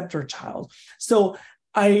to accept their child. So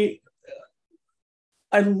I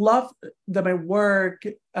love that my work,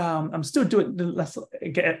 I'm still doing,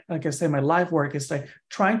 like I say, my life work is like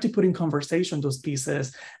trying to put in conversation those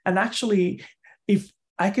pieces. And actually, if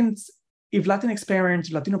Latinx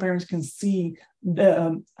parents, Latino parents can see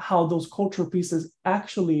how those cultural pieces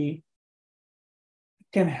actually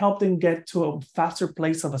can help them get to a faster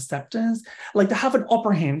place of acceptance. Like they have an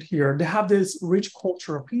upper hand here. They have this rich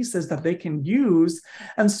cultural pieces that they can use.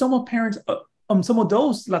 And some of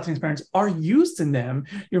those Latinx parents are using them,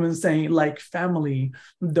 you know what I'm saying, like family,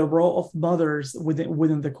 the role of mothers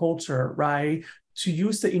within the culture, right? To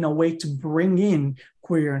use it in a way to bring in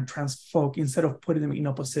queer and trans folk instead of putting them in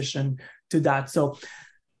opposition to that. So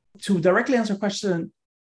to directly answer your question,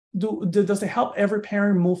 does it help every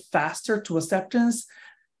parent move faster to acceptance?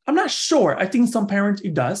 I'm not sure. I think some parents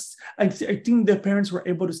it does. I think the parents were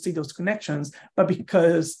able to see those connections, but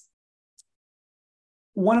because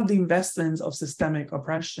one of the investments of systemic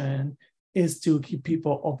oppression is to keep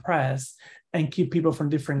people oppressed and keep people from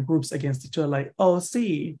different groups against each other. Like, oh,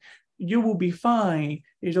 see, you will be fine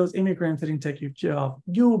if those immigrants didn't take your job.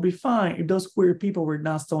 You will be fine if those queer people were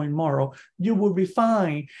not so immoral. You will be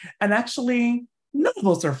fine. And actually, none of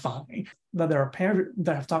those are fine. But there are parents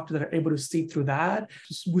that I've talked to that are able to see through that.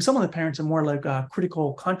 With some of the parents are more like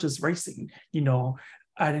critical conscious racing, you know.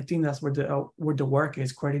 And I think that's where the work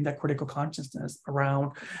is, creating that critical consciousness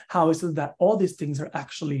around how is it that all these things are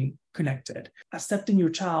actually connected. Accepting your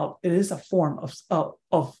child, it is a form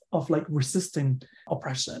of like resisting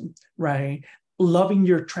oppression, right? Loving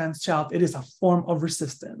your trans child, it is a form of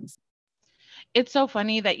resistance. It's so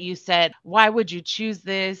funny that you said, why would you choose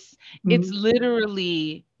this? It's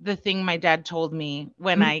literally the thing my dad told me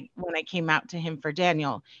when I came out to him for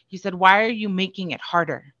Daniel. He said, why are you making it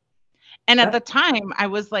harder? And at the time, I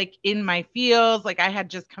was like in my feels, like I had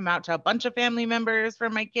just come out to a bunch of family members for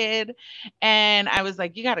my kid. And I was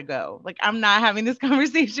like, you got to go. Like, I'm not having this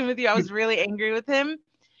conversation with you. I was really angry with him.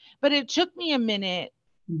 But it took me a minute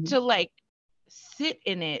to like sit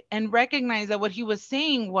in it and recognize that what he was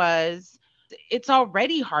saying was, it's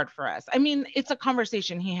already hard for us. I mean, it's a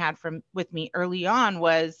conversation he had with me early on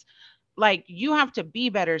was, like, you have to be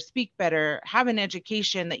better, speak better, have an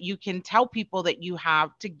education that you can tell people that you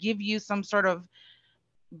have to give you some sort of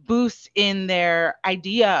boost in their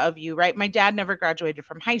idea of you, right? My dad never graduated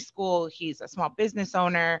from high school. He's a small business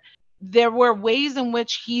owner. There were ways in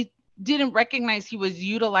which he didn't recognize he was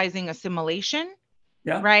utilizing assimilation,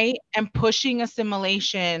 right? And pushing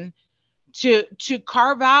assimilation to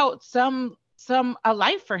carve out a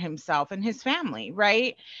life for himself and his family,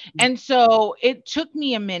 right? And so it took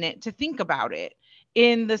me a minute to think about it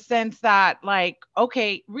in the sense that, like,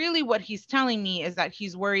 okay, really what he's telling me is that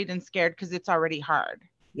he's worried and scared because it's already hard.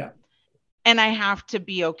 Yeah. And I have to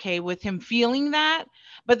be okay with him feeling that.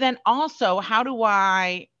 But then also, how do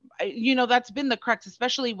I, you know, that's been the crux,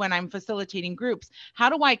 especially when I'm facilitating groups. How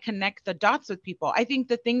do I connect the dots with people? I think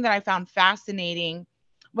the thing that I found fascinating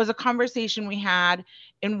was a conversation we had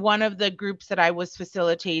in one of the groups that I was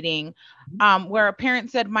facilitating, where a parent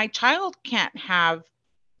said, my child can't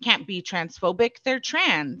be transphobic, they're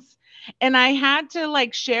trans. And I had to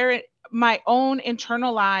like share my own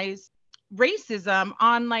internalized racism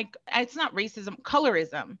on, like, it's not racism,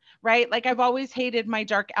 colorism, right? Like, I've always hated my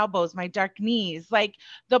dark elbows, my dark knees, like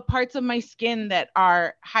the parts of my skin that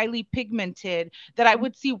are highly pigmented, that I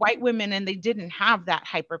would see white women and they didn't have that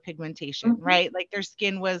hyperpigmentation, right? Like their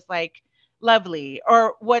skin was like lovely,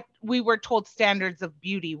 or what we were told standards of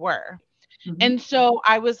beauty were. And so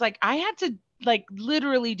I was like, I had to like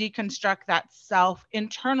literally deconstruct that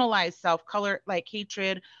internalized self color, like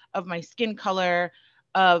hatred of my skin color,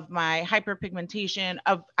 of my hyperpigmentation,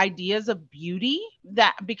 of ideas of beauty,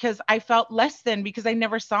 that because I felt less than, because I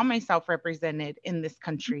never saw myself represented in this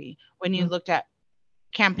country when you looked at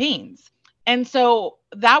campaigns. And so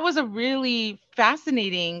that was a really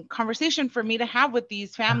fascinating conversation for me to have with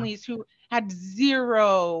these families who had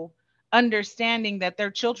zero understanding that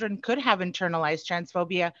their children could have internalized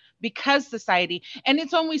transphobia because society. And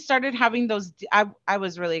it's when we started having those, I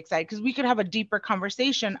was really excited because we could have a deeper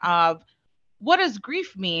conversation of, what does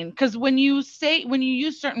grief mean? Because when you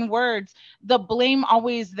use certain words, the blame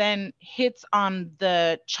always then hits on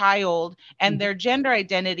the child and their gender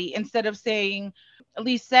identity, instead of saying,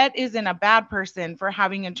 Lisette isn't a bad person for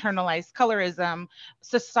having internalized colorism.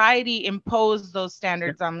 Society imposed those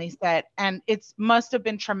standards on Lisette, and it must have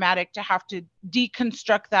been traumatic to have to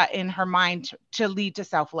deconstruct that in her mind to lead to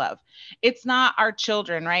self-love. It's not our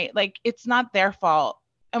children, right? Like, it's not their fault.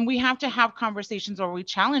 And we have to have conversations where we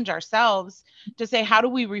challenge ourselves to say, how do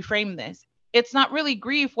we reframe this? It's not really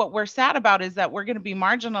grief. What we're sad about is that we're going to be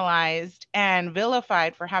marginalized and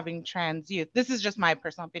vilified for having trans youth. This is just my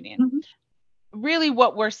personal opinion. Really,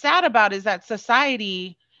 what we're sad about is that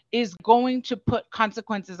society is going to put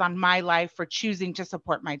consequences on my life for choosing to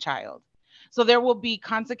support my child. So there will be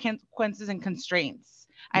consequences and constraints.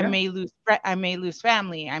 I Yeah. may lose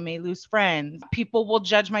family. I may lose friends. People will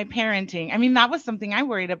judge my parenting. I mean, that was something I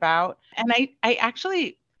worried about. And I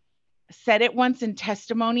actually said it once in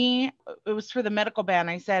testimony. It was for the medical ban.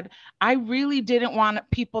 I said, I really didn't want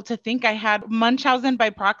people to think I had Munchausen by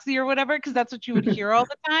proxy or whatever, because that's what you would hear all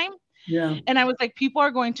the time. Yeah. And I was like, people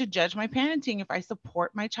are going to judge my parenting if I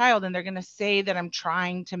support my child, and they're going to say that I'm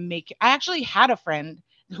trying to make. I actually had a friend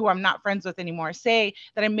who I'm not friends with anymore say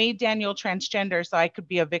that I made Daniel transgender so I could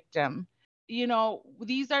be a victim. You know,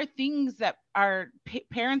 these are things that our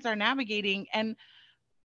parents are navigating. And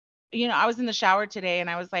you know, I was in the shower today and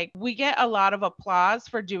I was like, we get a lot of applause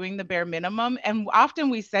for doing the bare minimum. And often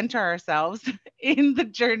we center ourselves in the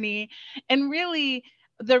journey. And really,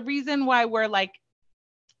 the reason why we're like,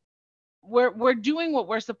 we're doing what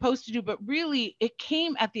we're supposed to do, but really it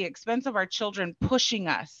came at the expense of our children pushing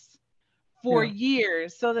us for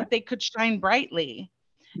years so that they could shine brightly.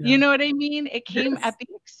 You know what I mean? It came at the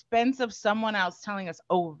expense of someone else telling us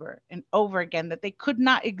over and over again that they could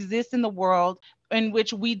not exist in the world in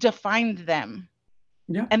which we defined them.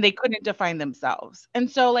 Yeah. And they couldn't define themselves. And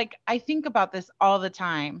so, like, I think about this all the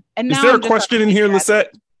time. And now is there a question in here,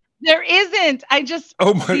 Lisette? There isn't.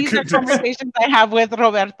 These are conversations I have with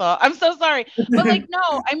Roberto. I'm so sorry. But like,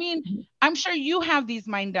 no, I mean, I'm sure you have these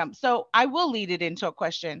mind dumps. So I will lead it into a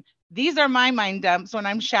question. These are my mind dumps when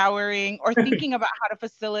I'm showering or thinking about how to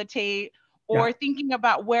facilitate or thinking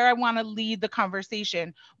about where I want to lead the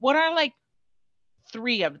conversation. What are like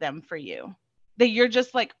 3 of them for you that you're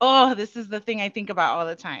just like, oh, this is the thing I think about all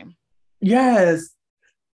the time? Yes.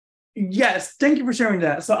 Thank you for sharing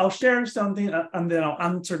that. So I'll share something and then I'll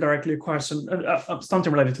answer directly a question,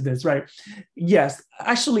 something related to this, right? Yes,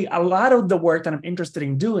 actually, a lot of the work that I'm interested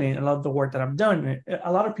in doing, a lot of the work that I've done,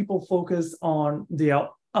 a lot of people focus on the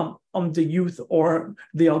youth or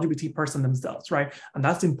the LGBT person themselves, right? And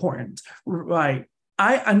that's important, right?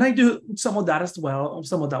 I do some of that as well,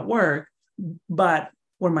 some of that work, but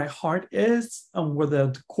where my heart is and where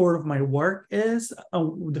the core of my work is,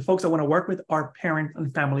 the folks I want to work with are parents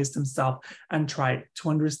and families themselves and try to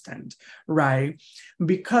understand, right?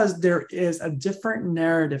 Because there is a different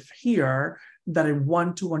narrative here that I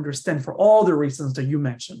want to understand for all the reasons that you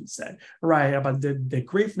mentioned, right? About the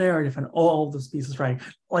grief narrative and all those pieces, right?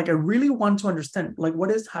 Like, I really want to understand, like,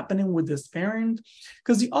 what is happening with this parent?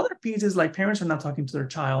 Because the other piece is, like, parents are not talking to their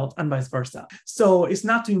child and vice versa. So it's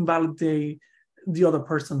not to invalidate the other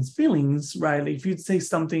person's feelings, right? If you say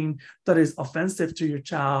something that is offensive to your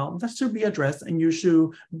child, that should be addressed and you should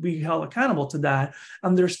be held accountable to that.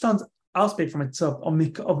 And there's tons, I'll speak for myself,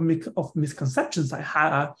 of misconceptions I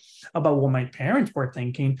had about what my parents were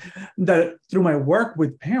thinking, that through my work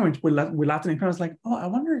with parents, with Latin parents, like, oh, I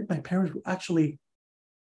wonder if my parents were actually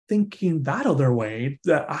thinking that other way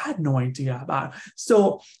that I had no idea about.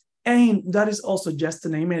 So, and that is also, just to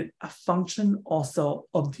name it, a function also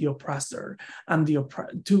of the oppressor and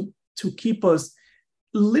to keep us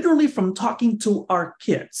literally from talking to our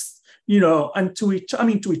kids, and to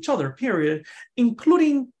each other, period,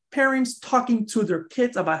 including parents talking to their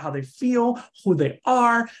kids about how they feel, who they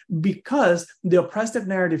are, because the oppressive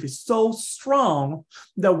narrative is so strong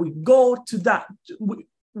that we go to that.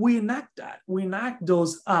 We enact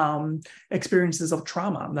those experiences of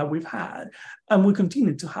trauma that we've had and we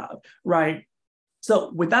continue to have, right?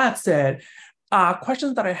 So with that said,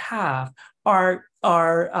 questions that I have are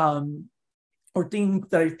or things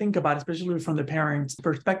that I think about, especially from the parents'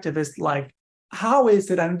 perspective, is like, how is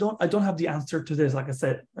it, I don't have the answer to this, like I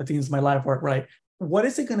said, I think it's my life work, right? What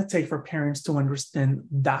is it going to take for parents to understand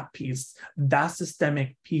that piece, that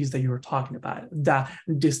systemic piece that you were talking about, that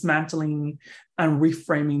dismantling and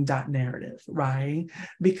reframing that narrative, right?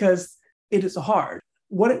 Because it is hard.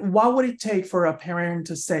 What would it take for a parent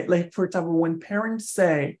to say, like, for example, when parents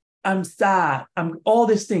say, I'm sad, I'm all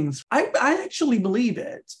these things, I actually believe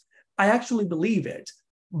it.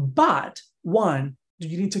 But one, do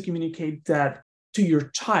you need to communicate that to your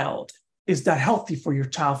child? Is that healthy for your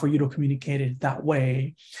child for you to communicate it that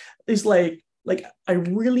way? It's like I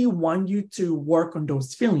really want you to work on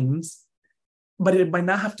those feelings, but it might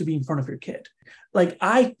not have to be in front of your kid. Like,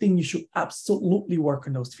 I think you should absolutely work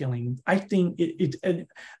on those feelings. I think it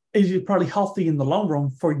is probably healthy in the long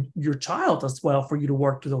run for your child as well, for you to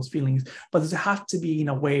work through those feelings, but it has to be in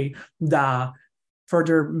a way that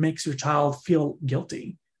further makes your child feel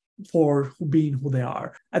guilty for being who they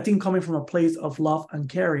are. I think coming from a place of love and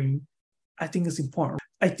caring, I think it's important.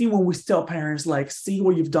 I think when we tell parents, like, see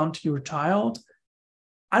what you've done to your child,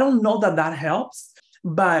 I don't know that helps,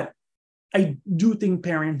 but I do think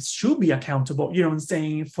parents should be accountable, you know what I'm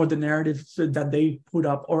saying, for the narrative that they put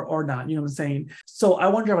up or not, you know what I'm saying? So I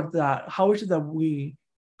wonder about that. How is it that we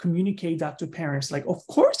communicate that to parents. Like, of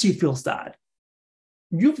course you feel sad.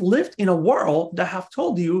 You've lived in a world that have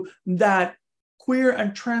told you that queer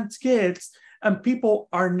and trans kids and people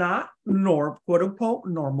are not quote unquote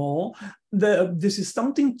normal. This is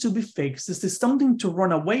something to be fixed. This is something to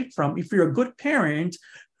run away from. If you're a good parent,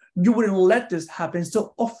 you wouldn't let this happen.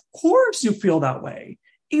 So of course you feel that way.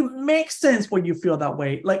 It makes sense when you feel that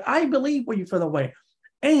way. Like, I believe when you feel that way.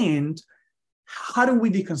 And how do we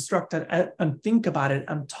deconstruct it and think about it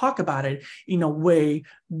and talk about it in a way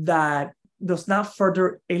that does not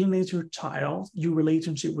further alienate your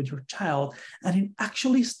relationship with your child, and it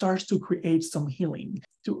actually starts to create some healing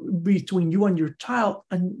between you and your child,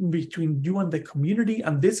 and between you and the community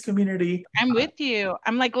and this community. I'm with you.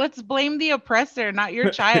 I'm like, let's blame the oppressor, not your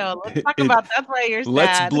child. Let's talk about that's why you're sad.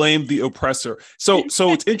 Let's blame the oppressor. So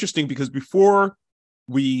it's interesting because before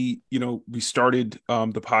we started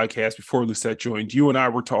the podcast, before Lucette joined, you and I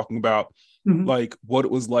were talking about like what it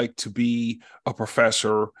was like to be a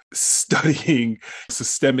professor studying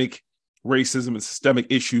systemic racism and systemic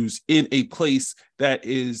issues in a place that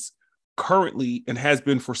is currently, and has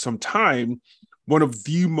been for some time, one of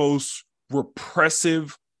the most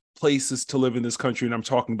repressive places to live in this country. And I'm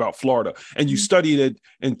talking about Florida. And you studied it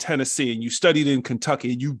in Tennessee, and you studied in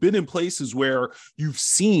Kentucky, and you've been in places where you've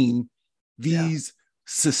seen these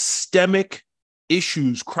systemic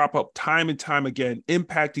issues crop up time and time again,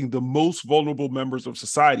 impacting the most vulnerable members of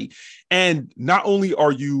society. And not only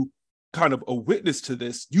are you kind of a witness to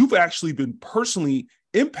this, you've actually been personally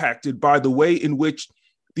impacted by the way in which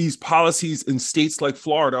these policies in states like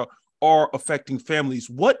Florida are affecting families.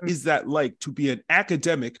 What is that like to be an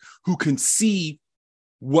academic who can see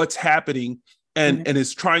what's happening and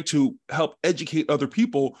is trying to help educate other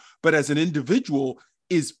people, but as an individual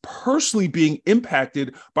is personally being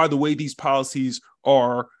impacted by the way these policies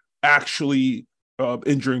are actually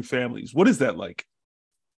injuring families? What is that like?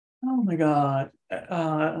 Oh my God.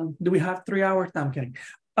 Do we have 3 hours? No, I'm kidding.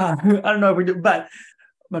 I don't know if we do, but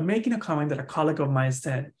making a comment that a colleague of mine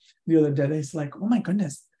said the other day, it's like, oh my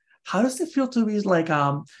goodness, how does it feel to be like,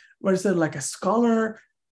 what is it, like a scholar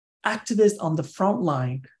activist on the front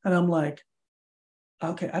line? And I'm like,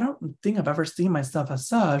 okay, I don't think I've ever seen myself as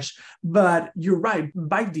such, but you're right.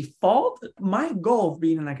 By default, my goal of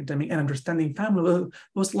being an academic and understanding family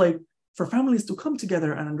was like for families to come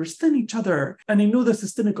together and understand each other. And I knew the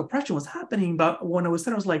systemic oppression was happening, but when I was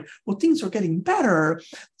there, I was like, well, things are getting better.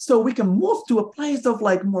 So we can move to a place of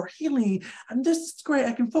like more healing. And this is great.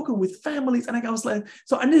 I can focus with families. And I was like,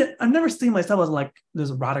 so I've never seen myself as like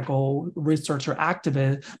this radical researcher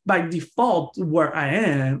activist by default where I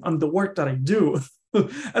am and the work that I do.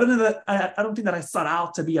 I don't think that I set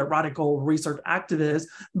out to be a radical research activist,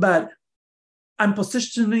 but I'm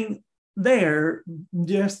positioning there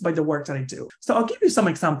just by the work that I do. So I'll give you some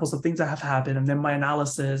examples of things that have happened, and then my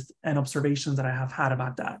analysis and observations that I have had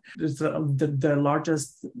about that. It's the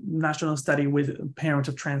largest national study with parents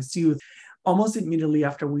of trans youth. Almost immediately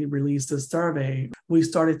after we released the survey, we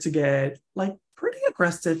started to get like pretty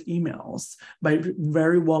aggressive emails by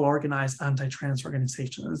very well-organized anti-trans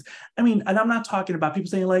organizations. I mean, and I'm not talking about people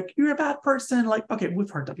saying like, you're a bad person. Like, okay, we've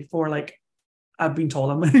heard that before. Like, I've been told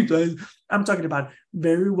that many times. I'm talking about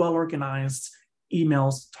very well-organized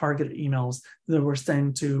emails, targeted emails that were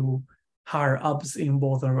sent to higher ups in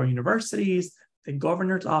both of our universities, the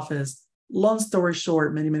governor's office. Long story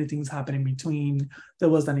short, many things happened in between. There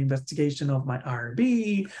was an investigation of my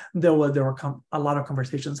IRB. There were a lot of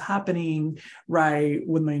conversations happening, right,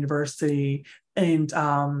 with my university. And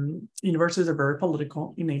universities are very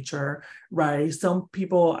political in nature, right? Some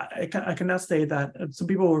people, I cannot say that some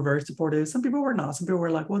people were very supportive. Some people were not. Some people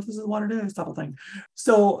were like, well, this is what it is, type of thing.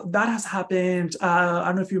 So that has happened. I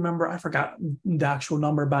don't know if you remember, I forgot the actual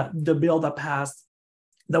number, but the bill that passed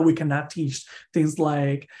that we cannot teach things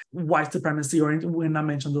like white supremacy, or when I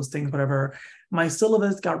mention those things, whatever. My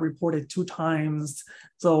syllabus got reported 2 times.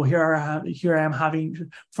 So here I am having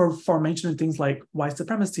for mentioning things like white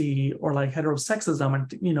supremacy or like heterosexism,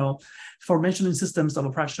 and for mentioning systems of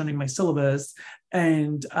oppression in my syllabus.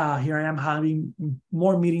 And here I am having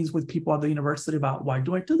more meetings with people at the university about why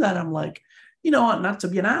do I do that? I'm like, not to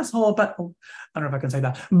be an asshole, but I don't know if I can say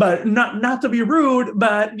that, but not to be rude,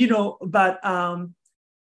 but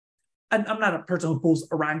and I'm not a person who pulls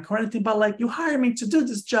a rank or anything, but like, you hire me to do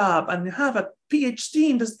this job and have a PhD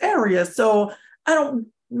in this area. So I don't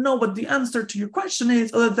know what the answer to your question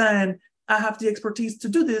is, other than I have the expertise to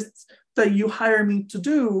do this that you hire me to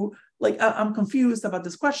do. Like, I'm confused about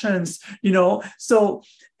these questions, So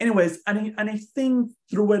anyways, and I think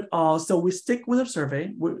through it all, so we stick with the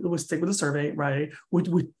survey. We stick with the survey, right?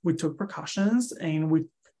 We took precautions and we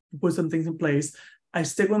put some things in place. I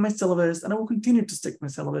stick with my syllabus, and I will continue to stick with my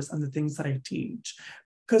syllabus and the things that I teach.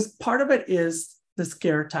 Because part of it is the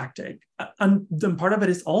scare tactic. And then part of it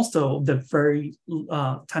is also the very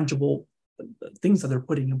tangible things that they're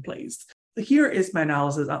putting in place. Here is my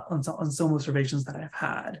analysis on some observations that I've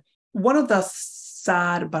had. One of the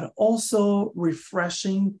sad but also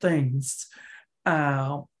refreshing things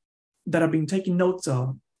that I've been taking notes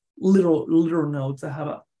of, little notes. I have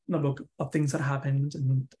a notebook of things that happened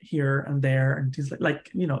and here and there and things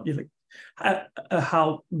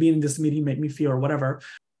how being in this meeting made me feel or whatever.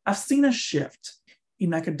 I've seen a shift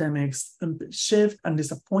in academics, a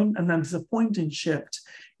disappointing shift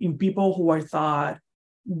in people who I thought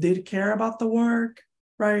did care about the work,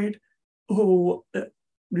 right? Who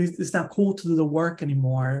it's not cool to do the work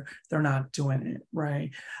anymore. They're not doing it,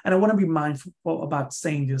 right? And I want to be mindful about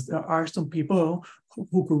saying this. There are some people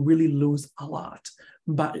who could really lose a lot.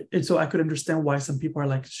 But so I could understand why some people are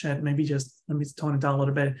like, shit, maybe just let me tone it down a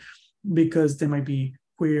little bit, because they might be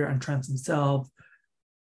queer and trans themselves,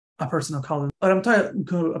 a person of color. But I'm talking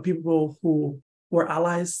about people who were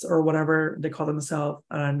allies or whatever they call themselves,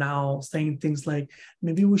 and are now saying things like,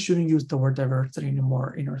 maybe we shouldn't use the word diversity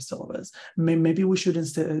anymore in our syllabus. Maybe we shouldn't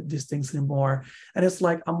say these things anymore. And it's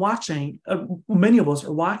like, I'm watching, many of us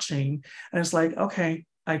are watching, and it's like, okay,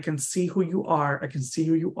 I can see who you are. I can see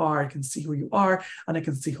who you are. I can see who you are. And I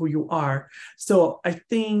can see who you are. So I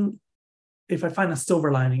think if I find a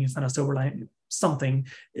silver lining, it's not a silver lining, something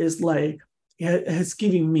is like, it's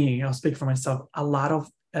giving me, I'll speak for myself, a lot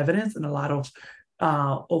of evidence and a lot of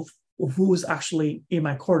who's actually in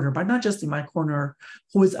my corner, but not just in my corner,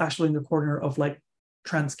 who is actually in the corner of like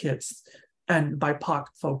trans kids and BIPOC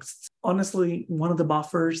folks. Honestly, one of the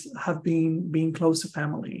buffers have been being close to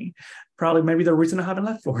family. Probably maybe the reason I haven't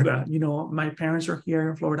left Florida. You know, my parents are here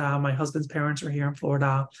in Florida. My husband's parents are here in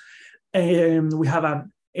Florida. And we have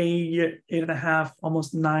an 8.5,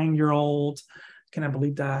 almost 9-year-old. Can I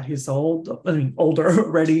believe that? He's old, I mean, older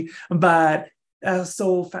already. But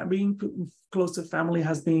so being close to family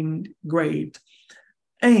has been great.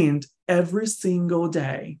 And every single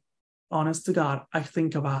day, honest to God, I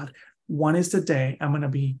think about, when is the day I'm going to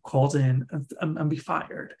be called in and be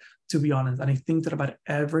fired, to be honest. And I think that about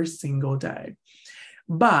every single day.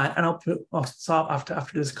 But, and I'll stop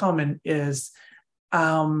after this comment, is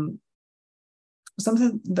something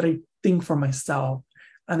that I think for myself,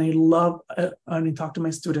 and I love, and I talk to my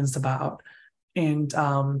students about, and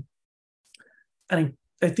I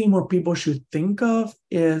think more people should think of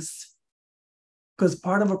is, because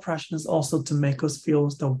part of oppression is also to make us feel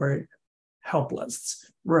that we're helpless,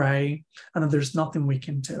 right? And that there's nothing we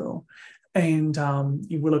can do. And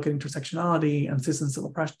if we look at intersectionality and systems of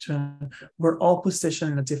oppression, we're all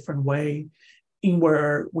positioned in a different way, in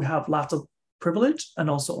where we have lots of privilege and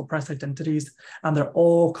also oppressed identities, and they're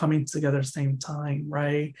all coming together at the same time,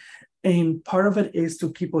 right? And part of it is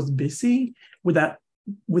to keep us busy without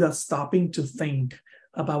stopping to think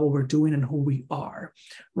about what we're doing and who we are,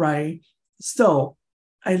 right? So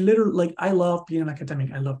I love being an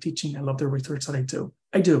academic. I love teaching. I love the research that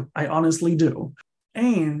I do. I honestly do.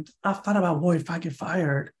 And I've thought about, well, if I get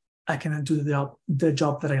fired, I cannot do the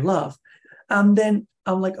job that I love. And then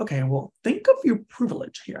I'm like, okay, well, think of your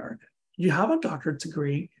privilege here. You have a doctorate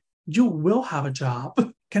degree. You will have a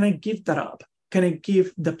job. Can I give that up? Can I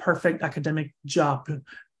give the perfect academic job?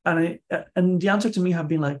 And the answer to me have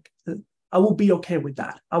been like, I will be okay with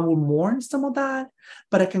that. I will mourn some of that,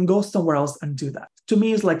 but I can go somewhere else and do that. To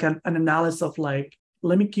me, it's like an analysis of like,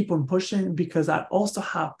 let me keep on pushing, because I also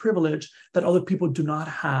have privilege that other people do not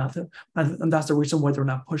have. And that's the reason why they're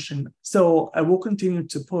not pushing. So I will continue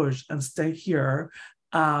to push and stay here,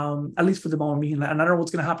 at least for the moment. And I don't know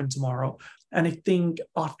what's going to happen tomorrow. And I think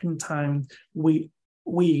oftentimes we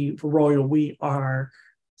are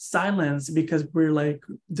silenced because we're like,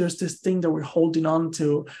 there's this thing that we're holding on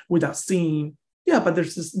to without seeing. Yeah, but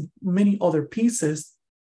there's this many other pieces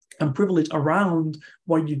and privilege around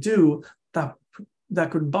what you do that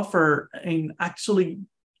could buffer, and actually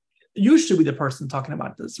you should be the person talking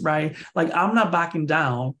about this, right? Like, I'm not backing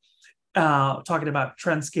down talking about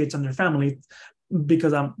trans kids and their families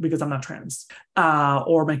because I'm not trans,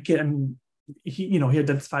 or my kid, and he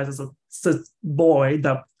identifies as a cis boy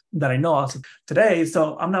that I know of today.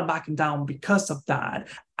 So I'm not backing down because of that.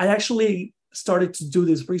 I actually started to do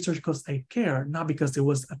this research because I care, not because it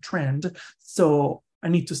was a trend. So I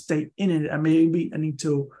need to stay in it, and maybe I need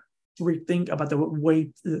to rethink about the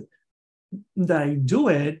way that I do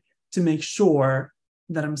it to make sure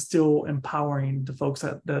that I'm still empowering the folks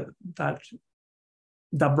that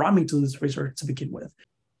brought me to this research to begin with.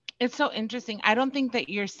 It's so interesting. I don't think that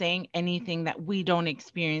you're saying anything that we don't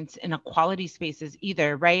experience in equality spaces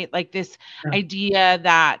either, right? Like this Yeah. idea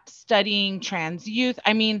that studying trans youth,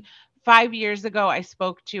 I mean, 5 years ago, I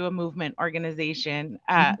spoke to a movement organization.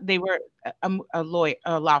 They were a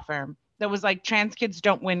law firm that was like, trans kids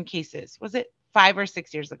don't win cases. Was it 5 or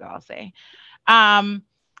 6 years ago? I'll say. Um,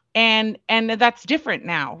 and that's different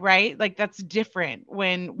now, right? Like that's different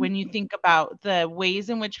when you think about the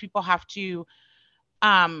ways in which people have to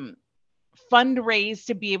um fundraise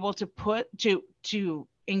to be able to put to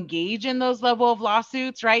engage in those level of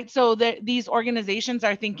lawsuits, right? So that these organizations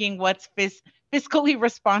are thinking what's fiscally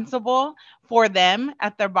responsible for them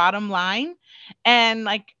at their bottom line. And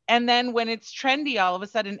like, and then when it's trendy, all of a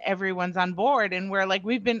sudden everyone's on board and we're like,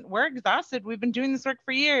 we're exhausted, we've been doing this work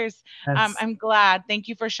for years. That's I'm glad, thank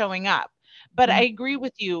you for showing up. But I agree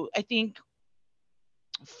with you. I think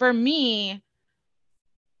for me,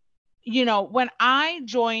 you know, when I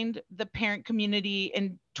joined the parent community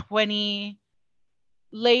in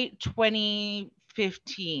late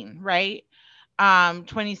 2015, right?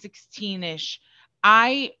 2016-ish,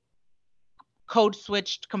 I code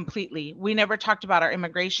switched completely. We never talked about our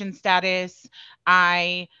immigration status.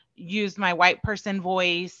 I used my white person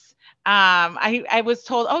voice. I was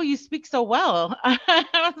told, oh, you speak so well.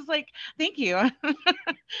 I was like, thank you.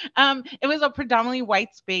 It was a predominantly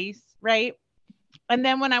white space, right? And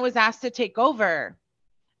then when I was asked to take over,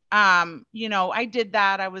 you know, I did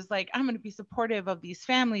that. I was like, I'm going to be supportive of these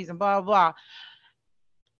families and blah, blah,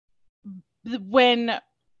 blah. When,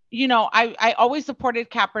 you know, I always supported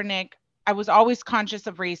Kaepernick. I was always conscious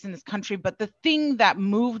of race in this country. But the thing that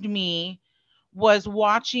moved me was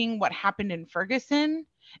watching what happened in Ferguson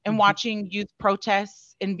and watching youth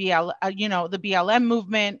protests in you know, the BLM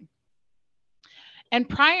movement. And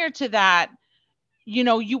prior to that, you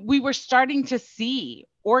know, we were starting to see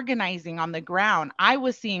organizing on the ground. I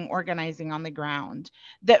was seeing organizing on the ground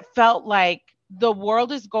that felt like the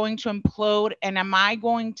world is going to implode, and am I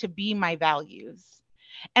going to be my values?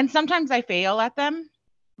 And sometimes I fail at them,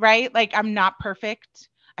 right? Like I'm not perfect.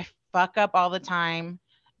 I fuck up all the time.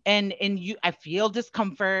 And I feel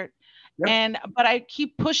discomfort. Yep. But I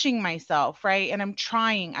keep pushing myself, right? And I'm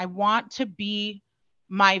trying. I want to be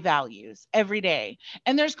my values every day.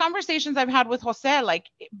 And there's conversations I've had with Jose, like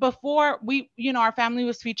before you know, our family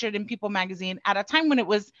was featured in People magazine at a time when it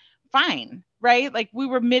was fine, right? Like we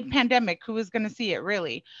were mid-pandemic. Who was going to see it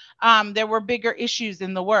really? There were bigger issues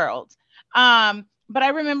in the world. But I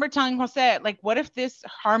remember telling Jose, like, what if this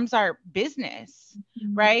harms our business,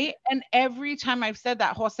 right? And every time I've said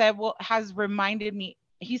that, Jose has reminded me.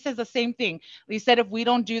 He says the same thing. He said, if we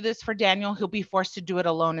don't do this for Daniel, he'll be forced to do it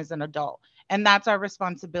alone as an adult. And that's our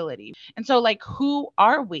responsibility. And so, like, who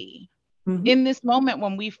are we in this moment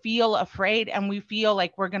when we feel afraid and we feel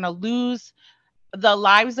like we're going to lose the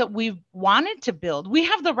lives that we've wanted to build? We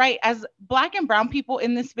have the right, as Black and brown people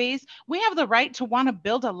in this space, we have the right to want to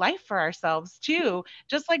build a life for ourselves too,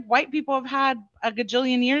 just like white people have had a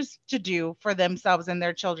gajillion years to do for themselves and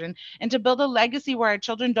their children, and to build a legacy where our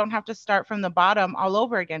children don't have to start from the bottom all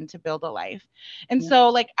over again to build a life. And so,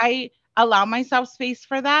 like, I allow myself space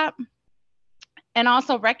for that, and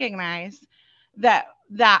also recognize that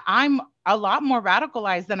I'm a lot more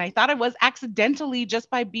radicalized than I thought I was, accidentally, just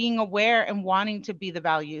by being aware and wanting to be the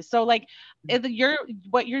value. So like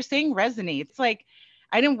what you're saying resonates. Like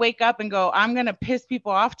I didn't wake up and go, I'm going to piss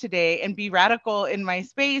people off today and be radical in my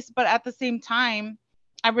space. But at the same time,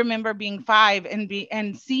 I remember being 5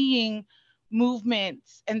 and seeing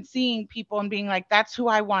movements and seeing people and being like, that's who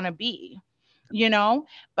I want to be, you know?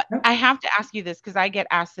 But I have to ask you this, because I get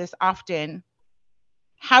asked this often.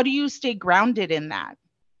 How do you stay grounded in that?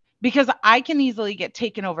 Because I can easily get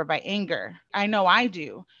taken over by anger. I know I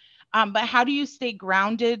do. But how do you stay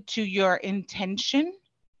grounded to your intention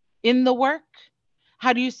in the work?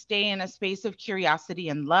 How do you stay in a space of curiosity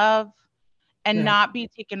and love and not be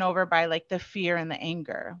taken over by like the fear and the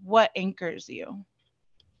anger? What anchors you?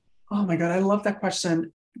 Oh my God, I love that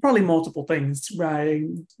question. Probably multiple things, right?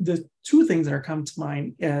 The 2 things that are come to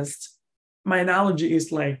mind is, my analogy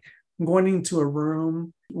is like going into a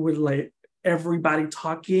room with like everybody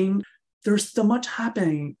talking. There's so much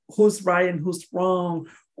happening. Who's right and who's wrong?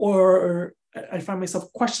 Or I find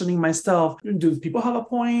myself questioning myself. Do people have a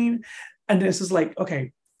point? And this is like,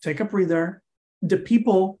 okay, take a breather. The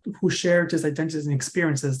people who share these identities and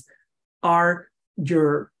experiences are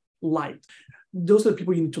your light. Those are the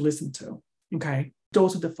people you need to listen to. Okay.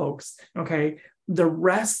 Those are the folks. Okay. The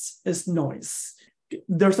rest is noise.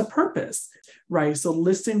 There's a purpose, right? So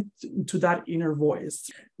listen to that inner voice.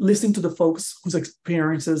 Listen to the folks whose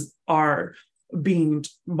experiences are being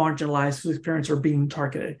marginalized, whose experiences are being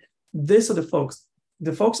targeted. These are the folks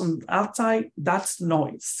The folks on the outside, that's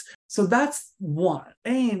noise. So that's one.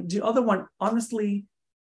 And the other one, honestly,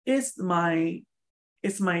 is my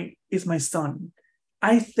son.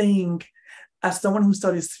 I think as someone who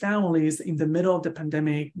studies families in the middle of the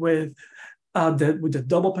pandemic with the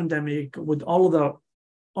double pandemic, with all of the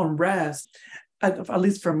unrest, at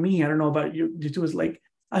least for me, I don't know about you two, is like,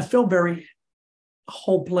 I feel very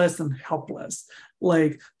hopeless and helpless.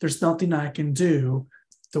 Like there's nothing I can do.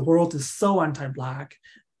 The world is so anti-Black.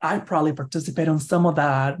 I probably participate in some of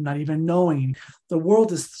that, not even knowing. The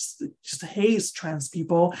world is just hates trans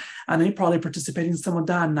people, and they probably participate in some of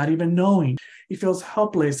that, not even knowing. It feels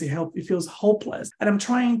helpless. It feels hopeless. And I'm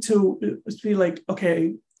trying to be like,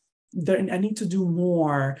 okay, I need to do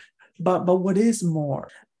more, but what is more?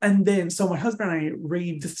 And then, so my husband and I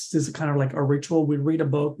read, this is kind of like a ritual. We read a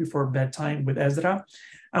book before bedtime with Ezra,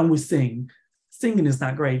 and we sing. Singing is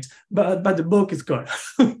not great, but the book is good.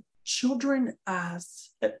 Children ask,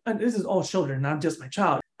 and this is all children, not just my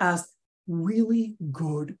child, ask really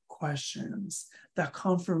good questions that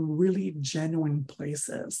come from really genuine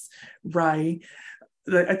places, right?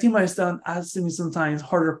 I think my son asks me sometimes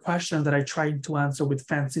harder questions that I try to answer with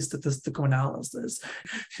fancy statistical analysis,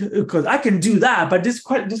 because I can do that. But this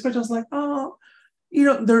question is like, oh,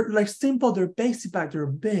 they're like simple, they're basic, but they're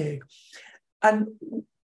big, and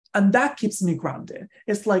that keeps me grounded.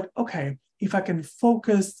 It's like, okay, if I can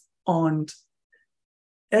focus on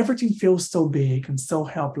everything feels so big and so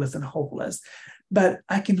helpless and hopeless, but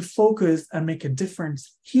I can focus and make a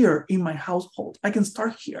difference here in my household. I can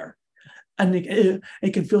start here. And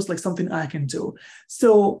it can feel like something I can do.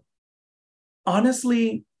 So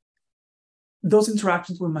honestly, those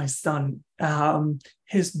interactions with my son,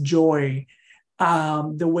 his joy,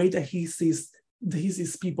 the way that he sees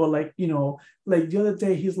people, like, like the other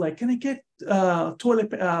day, he's like, can I get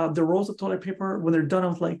the rolls of toilet paper when they're done? I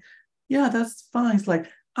was like, yeah, that's fine. It's like,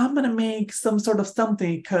 I'm going to make some sort of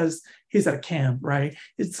something, because he's at a camp, right?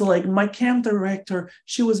 It's like my camp director,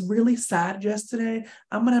 she was really sad yesterday.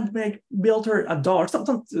 I'm going to build her a doll or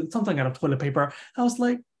something out of toilet paper. I was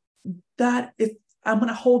like, I'm going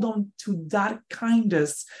to hold on to that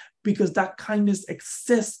kindness, because that kindness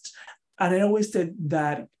exists. And I always said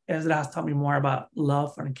that Ezra has taught me more about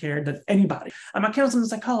love and care than anybody. I'm a counselor and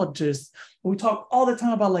psychologist. We talk all the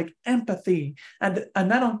time about like empathy. And I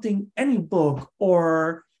don't think any book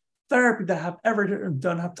or therapy that I've ever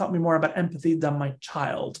done have taught me more about empathy than my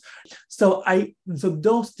child. So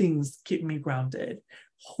those things keep me grounded.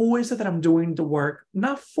 Who is it that I'm doing the work?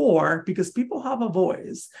 Not for, because people have a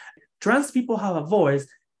voice. Trans people have a voice.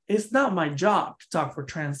 It's not my job to talk for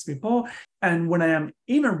trans people. And when I am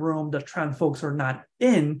in a room that trans folks are not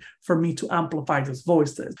in, for me to amplify those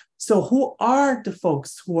voices. So who are the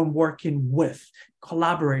folks who I'm working with,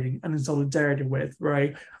 collaborating, and in solidarity with,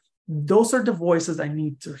 right? Those are the voices I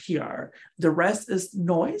need to hear. The rest is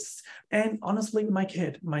noise. And honestly, my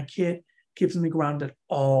kid keeps me grounded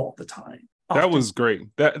all the time. Often. That was great.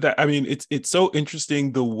 I mean, it's so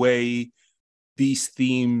interesting the way these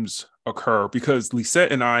themes occur, because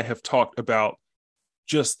Lisette and I have talked about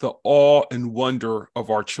just the awe and wonder of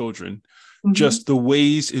our children, just the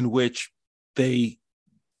ways in which they,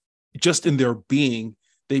 just in their being,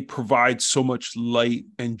 they provide so much light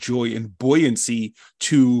and joy and buoyancy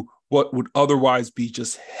to what would otherwise be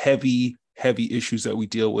just heavy issues that we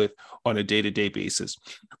deal with on a day-to-day basis.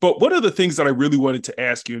 But one of the things that I really wanted to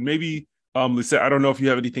ask you, and maybe Lisette, I don't know if you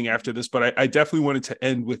have anything after this, but I definitely wanted to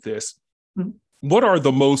end with this. What are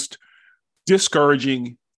the most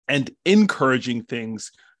discouraging and encouraging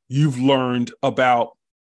things you've learned about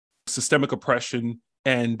systemic oppression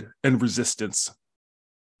and resistance?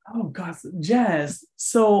 Oh gosh, yes.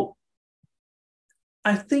 So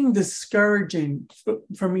I think discouraging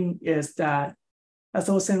for me is that, as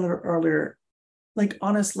I was saying a little earlier, like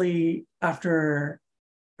honestly, after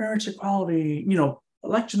marriage equality,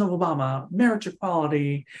 election of Obama, marriage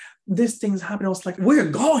equality, these things happen. I was like, we're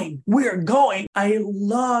going. I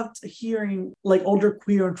loved hearing like older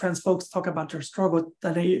queer and trans folks talk about their struggle,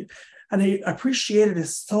 and I appreciated it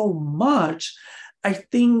so much. I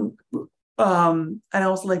think, and I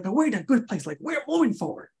was like, but we're in a good place. Like we're moving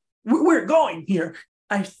forward. We're going here.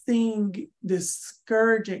 I think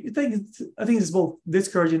discouraging. I think it's both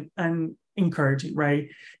discouraging and encouraging, right?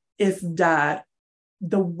 Is that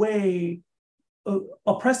the way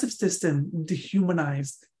oppressive system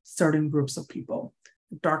dehumanize certain groups of people,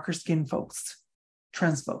 darker skinned folks,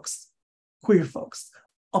 trans folks, queer folks,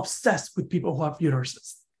 obsessed with people who have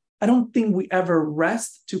uteruses. I don't think we ever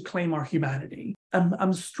rest to claim our humanity.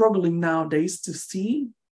 I'm struggling nowadays to see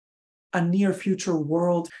a near future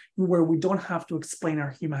world where we don't have to explain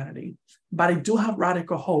our humanity. But I do have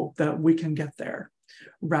radical hope that we can get there.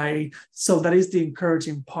 right? So that is the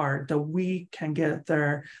encouraging part, that we can get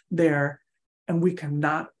there, and we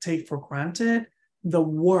cannot take for granted the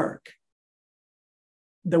work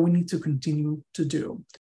that we need to continue to do.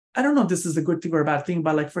 I don't know if this is a good thing or a bad thing,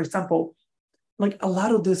 but like, for example, like a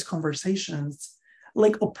lot of these conversations,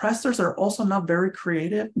 like oppressors are also not very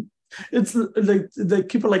creative. It's like they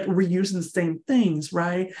keep like reusing the same things,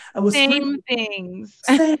 right? Same things.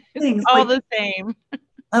 Same things. All like, the same.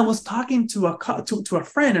 I was talking to a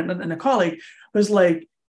friend and a colleague who was like,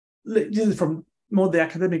 this is from more the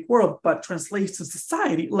academic world, but translates to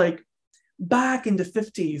society. Like back in the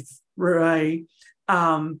 50s, right?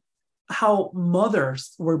 How white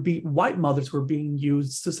mothers were being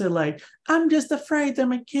used to say like, I'm just afraid that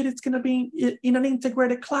my kid is going to be in an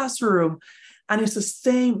integrated classroom. And it's the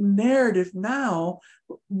same narrative now.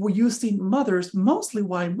 We're using mothers, mostly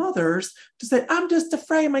white mothers, to say, I'm just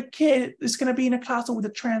afraid my kid is going to be in a classroom with a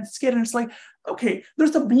trans kid. And it's like, okay,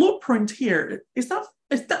 there's a blueprint here. It's not,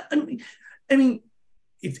 I mean,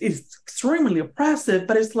 it's extremely oppressive,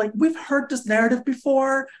 but it's like, we've heard this narrative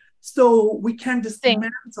before, so we can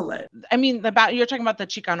dismantle it. I mean, you're talking about the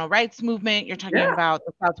Chicano rights movement, you're talking about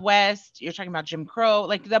the Southwest, you're talking about Jim Crow.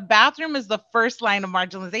 Like the bathroom is the first line of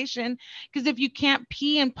marginalization, because if you can't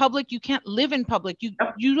pee in public, you can't live in public.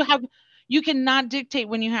 You cannot dictate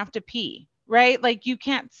when you have to pee, right? Like you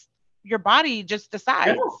can't, your body just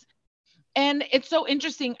decides. Yeah. And it's so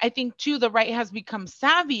interesting. I think too, the right has become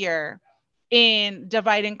savvier in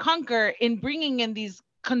divide and conquer, in bringing in these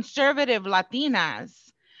conservative Latinas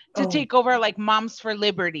to take over, like Moms for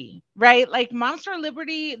Liberty, right? Like Moms for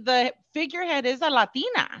Liberty, the figurehead is a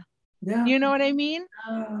Latina. Yeah. You know what I mean?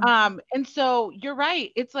 And so you're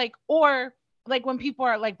right. It's like, or like when people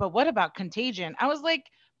are like, but what about Contagion? I was like,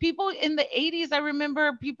 people in the 80s, I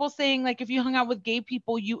remember people saying like, if you hung out with gay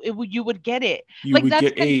people, you would get it. You like would that's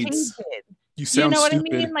get AIDS. You sound know stupid.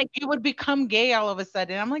 What I mean? Like you would become gay all of a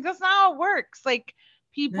sudden. I'm like, that's not how it works. Like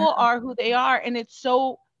people are who they are. And it's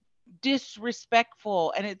so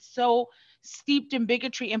disrespectful and it's so steeped in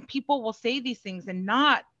bigotry, and people will say these things and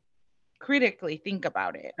not critically think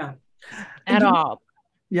about it at all.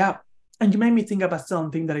 Yeah. And you made me think about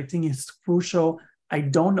something that I think is crucial. I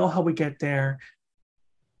don't know how we get there.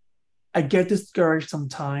 I get discouraged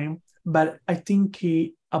sometimes, but I think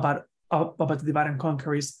key about the divide and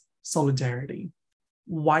conquer is solidarity.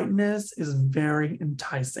 Whiteness is very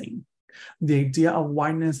enticing. The idea of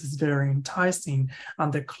whiteness is very enticing.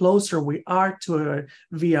 And the closer we are to it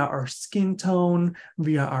via our skin tone,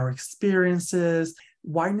 via our experiences,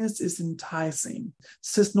 whiteness is enticing.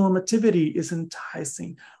 Cisnormativity is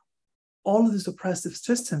enticing. All of these oppressive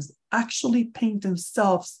systems actually paint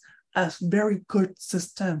themselves as very good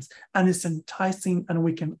systems, and it's enticing, and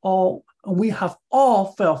we have all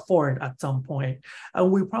fell for it at some point,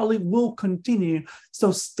 and we probably will continue.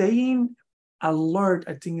 So staying alert,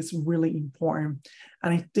 I think, is really important.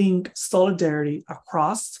 And I think solidarity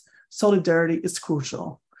is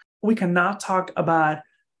crucial. We cannot talk about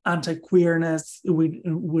anti-queerness, we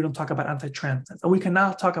don't talk about anti-transness. We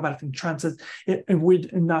cannot talk about anti-transness if we're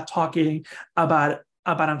not talking about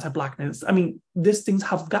anti-Blackness. I mean, these things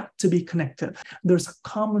have got to be connected. There's a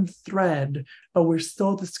common thread, but we're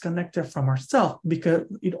still disconnected from ourselves because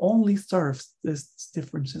it only serves these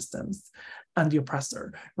different systems and the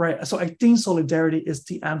oppressor, right? So I think solidarity is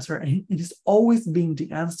the answer, and it is always being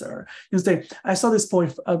the answer. I saw this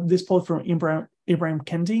quote from Ibrahim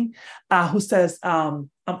Kendi, who says, I'm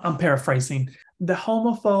paraphrasing, the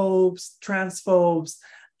homophobes, transphobes,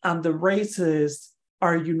 and the racists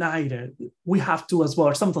are united. We have to as well,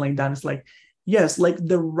 or something like that. It's like, yes, like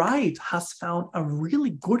the right has found a really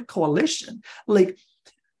good coalition. Like,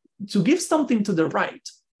 to give something to the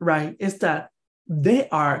right, is that they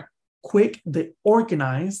are quick, they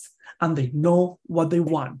organize, and they know what they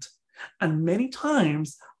want. And many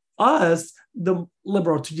times, us, the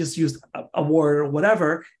liberal, to just use a word or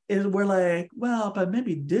whatever, we're like, well, but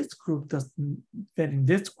maybe this group doesn't fit in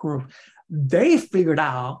this group. They figured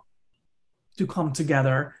out to come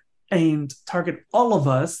together and target all of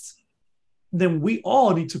us. Then we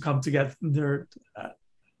all need to come together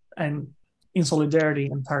and in solidarity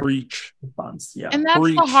and target response. Yeah, and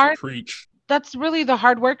that's really the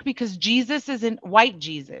hard work, because Jesus isn't white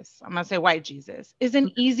Jesus. I'm gonna say white Jesus is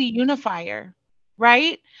an easy unifier,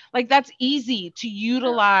 right? Like that's easy to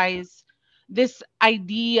utilize this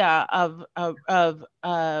idea of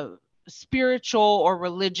spiritual or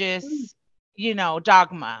religious,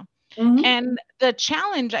 dogma. Mm-hmm. And the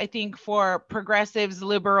challenge, I think, for progressives,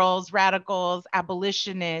 liberals, radicals,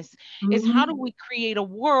 abolitionists, is how do we create a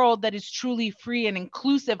world that is truly free and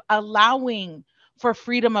inclusive, allowing for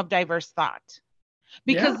freedom of diverse thought?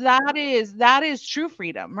 because that is true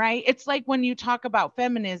freedom, right? It's like when you talk about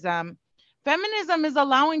feminism is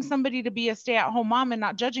allowing somebody to be a stay-at-home mom and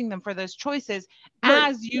not judging them for those choices, Right.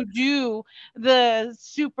 as you do the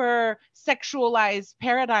super sexualized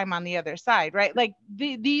paradigm on the other side, right? Like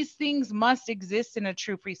these things must exist in a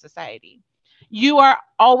true free society. You are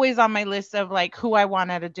always on my list of like who I want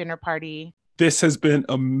at a dinner party. This has been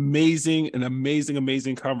an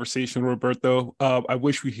amazing conversation, Roberto. I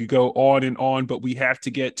wish we could go on and on, but we have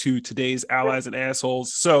to get to today's Allies and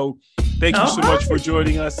Assholes. So thank you so much for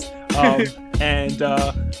joining us. And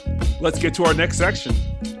let's get to our next section.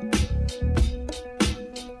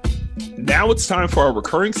 Now it's time for our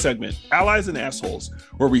recurring segment, Allies and Assholes,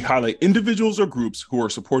 where we highlight individuals or groups who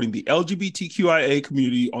are supporting the LGBTQIA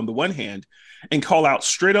community on the one hand and call out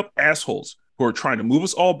straight up assholes who are trying to move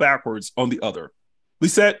us all backwards on the other.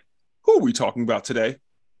 Lisette, who are we talking about today?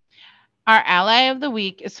 Our ally of the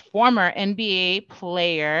week is former NBA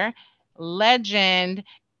player, legend,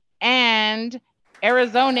 and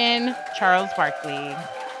Arizonan Charles Barkley.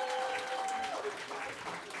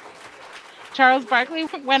 Charles Barkley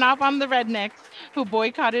went off on the Rednecks, who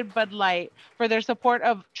boycotted Bud Light for their support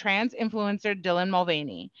of trans influencer Dylan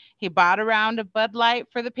Mulvaney. He bought a round of Bud Light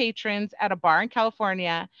for the patrons at a bar in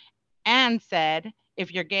California and said,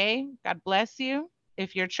 if you're gay, God bless you.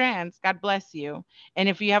 If you're trans, God bless you. And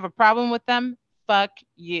if you have a problem with them, fuck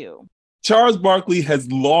you. Charles Barkley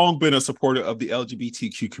has long been a supporter of the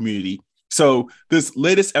LGBTQ community. So this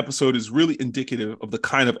latest episode is really indicative of the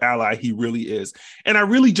kind of ally he really is. And I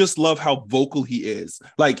really just love how vocal he is.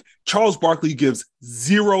 Like, Charles Barkley gives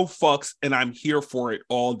zero fucks, and I'm here for it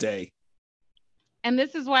all day. And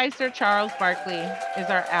this is why Sir Charles Barkley is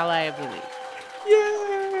our ally of the week.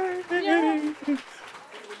 Yay!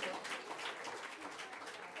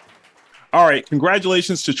 All right,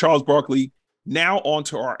 congratulations to Charles Barkley. Now on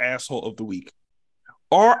to our asshole of the week.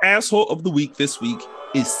 Our asshole of the week this week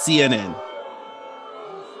is CNN.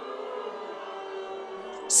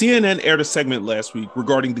 CNN aired a segment last week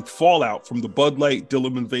regarding the fallout from the Bud Light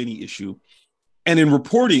Dylan Mulvaney issue. And in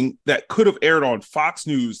reporting that could have aired on Fox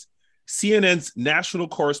News, CNN's national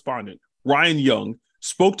correspondent, Ryan Young,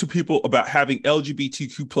 spoke to people about having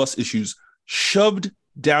LGBTQ plus issues shoved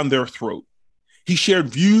down their throat. He shared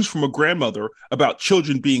views from a grandmother about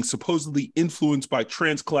children being supposedly influenced by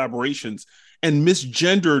trans collaborations and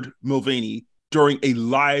misgendered Mulvaney during a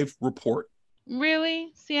live report.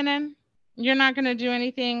 Really, CNN? You're not going to do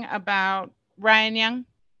anything about Ryan Young?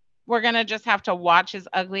 We're going to just have to watch his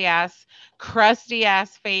ugly ass, crusty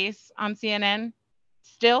ass face on CNN?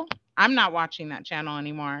 Still, I'm not watching that channel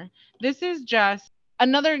anymore. This is just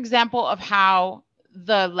another example of how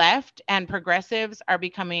the left and progressives are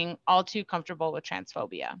becoming all too comfortable with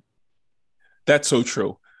transphobia. That's so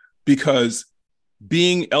true, because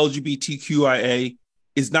being LGBTQIA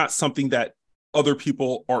is not something that other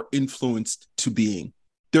people are influenced to being.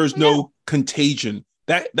 There's no contagion.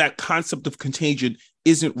 That concept of contagion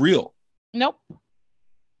isn't real. Nope.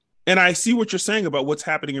 And I see what you're saying about what's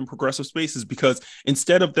happening in progressive spaces, because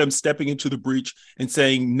instead of them stepping into the breach and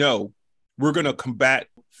saying, no, we're going to combat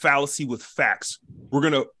fallacy with facts, we're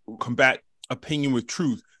going to combat opinion with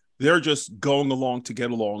truth, they're just going along to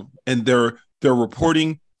get along. And their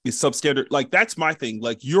reporting is substandard. Like, that's my thing.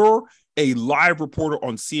 Like, you're a live reporter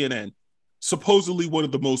on CNN, supposedly one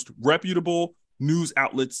of the most reputable news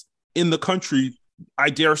outlets in the country, I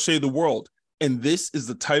dare say the world. And this is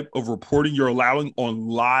the type of reporting you're allowing on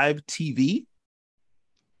live TV?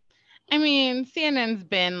 I mean, CNN's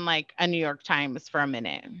been like a New York Times for a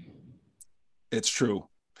minute. It's true.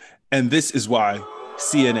 And this is why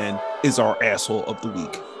CNN is our asshole of the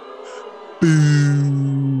week.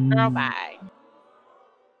 Boom. Girl, bye.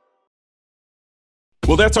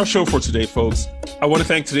 Well, that's our show for today, folks. I want to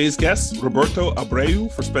thank today's guest, Roberto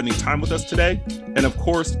Abreu, for spending time with us today. And of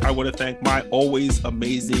course, I want to thank my always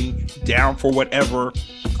amazing, down for whatever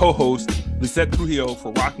co-host, Lisette Trujillo,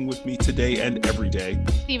 for rocking with me today and every day.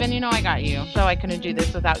 Steven, you know I got you. So I couldn't do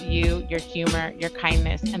this without you, your humor, your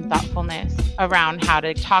kindness, and thoughtfulness around how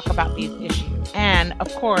to talk about these issues. And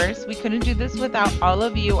of course, we couldn't do this without all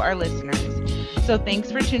of you, our listeners. So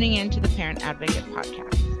thanks for tuning in to the Parent Advocate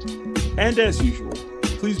Podcast. And as usual,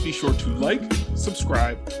 please be sure to like,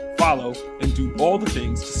 subscribe, follow, and do all the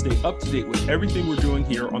things to stay up to date with everything we're doing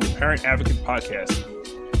here on the Parent Advocate Podcast.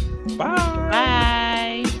 Bye.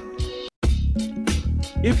 Bye.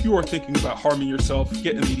 If you are thinking about harming yourself,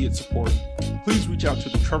 get immediate support. Please reach out to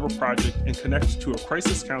the Trevor Project and connect to a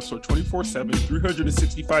crisis counselor 24/7,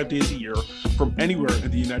 365 days a year from anywhere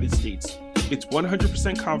in the United States. It's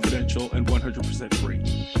 100% confidential and 100% free.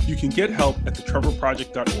 You can get help at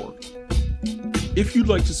thetrevorproject.org. If you'd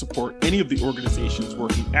like to support any of the organizations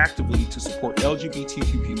working actively to support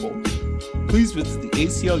LGBTQ people, please visit the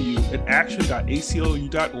ACLU at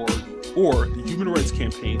action.aclu.org or the Human Rights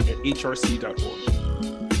Campaign at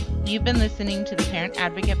hrc.org. You've been listening to the Parent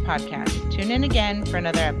Advocate Podcast. Tune in again for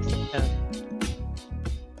another episode.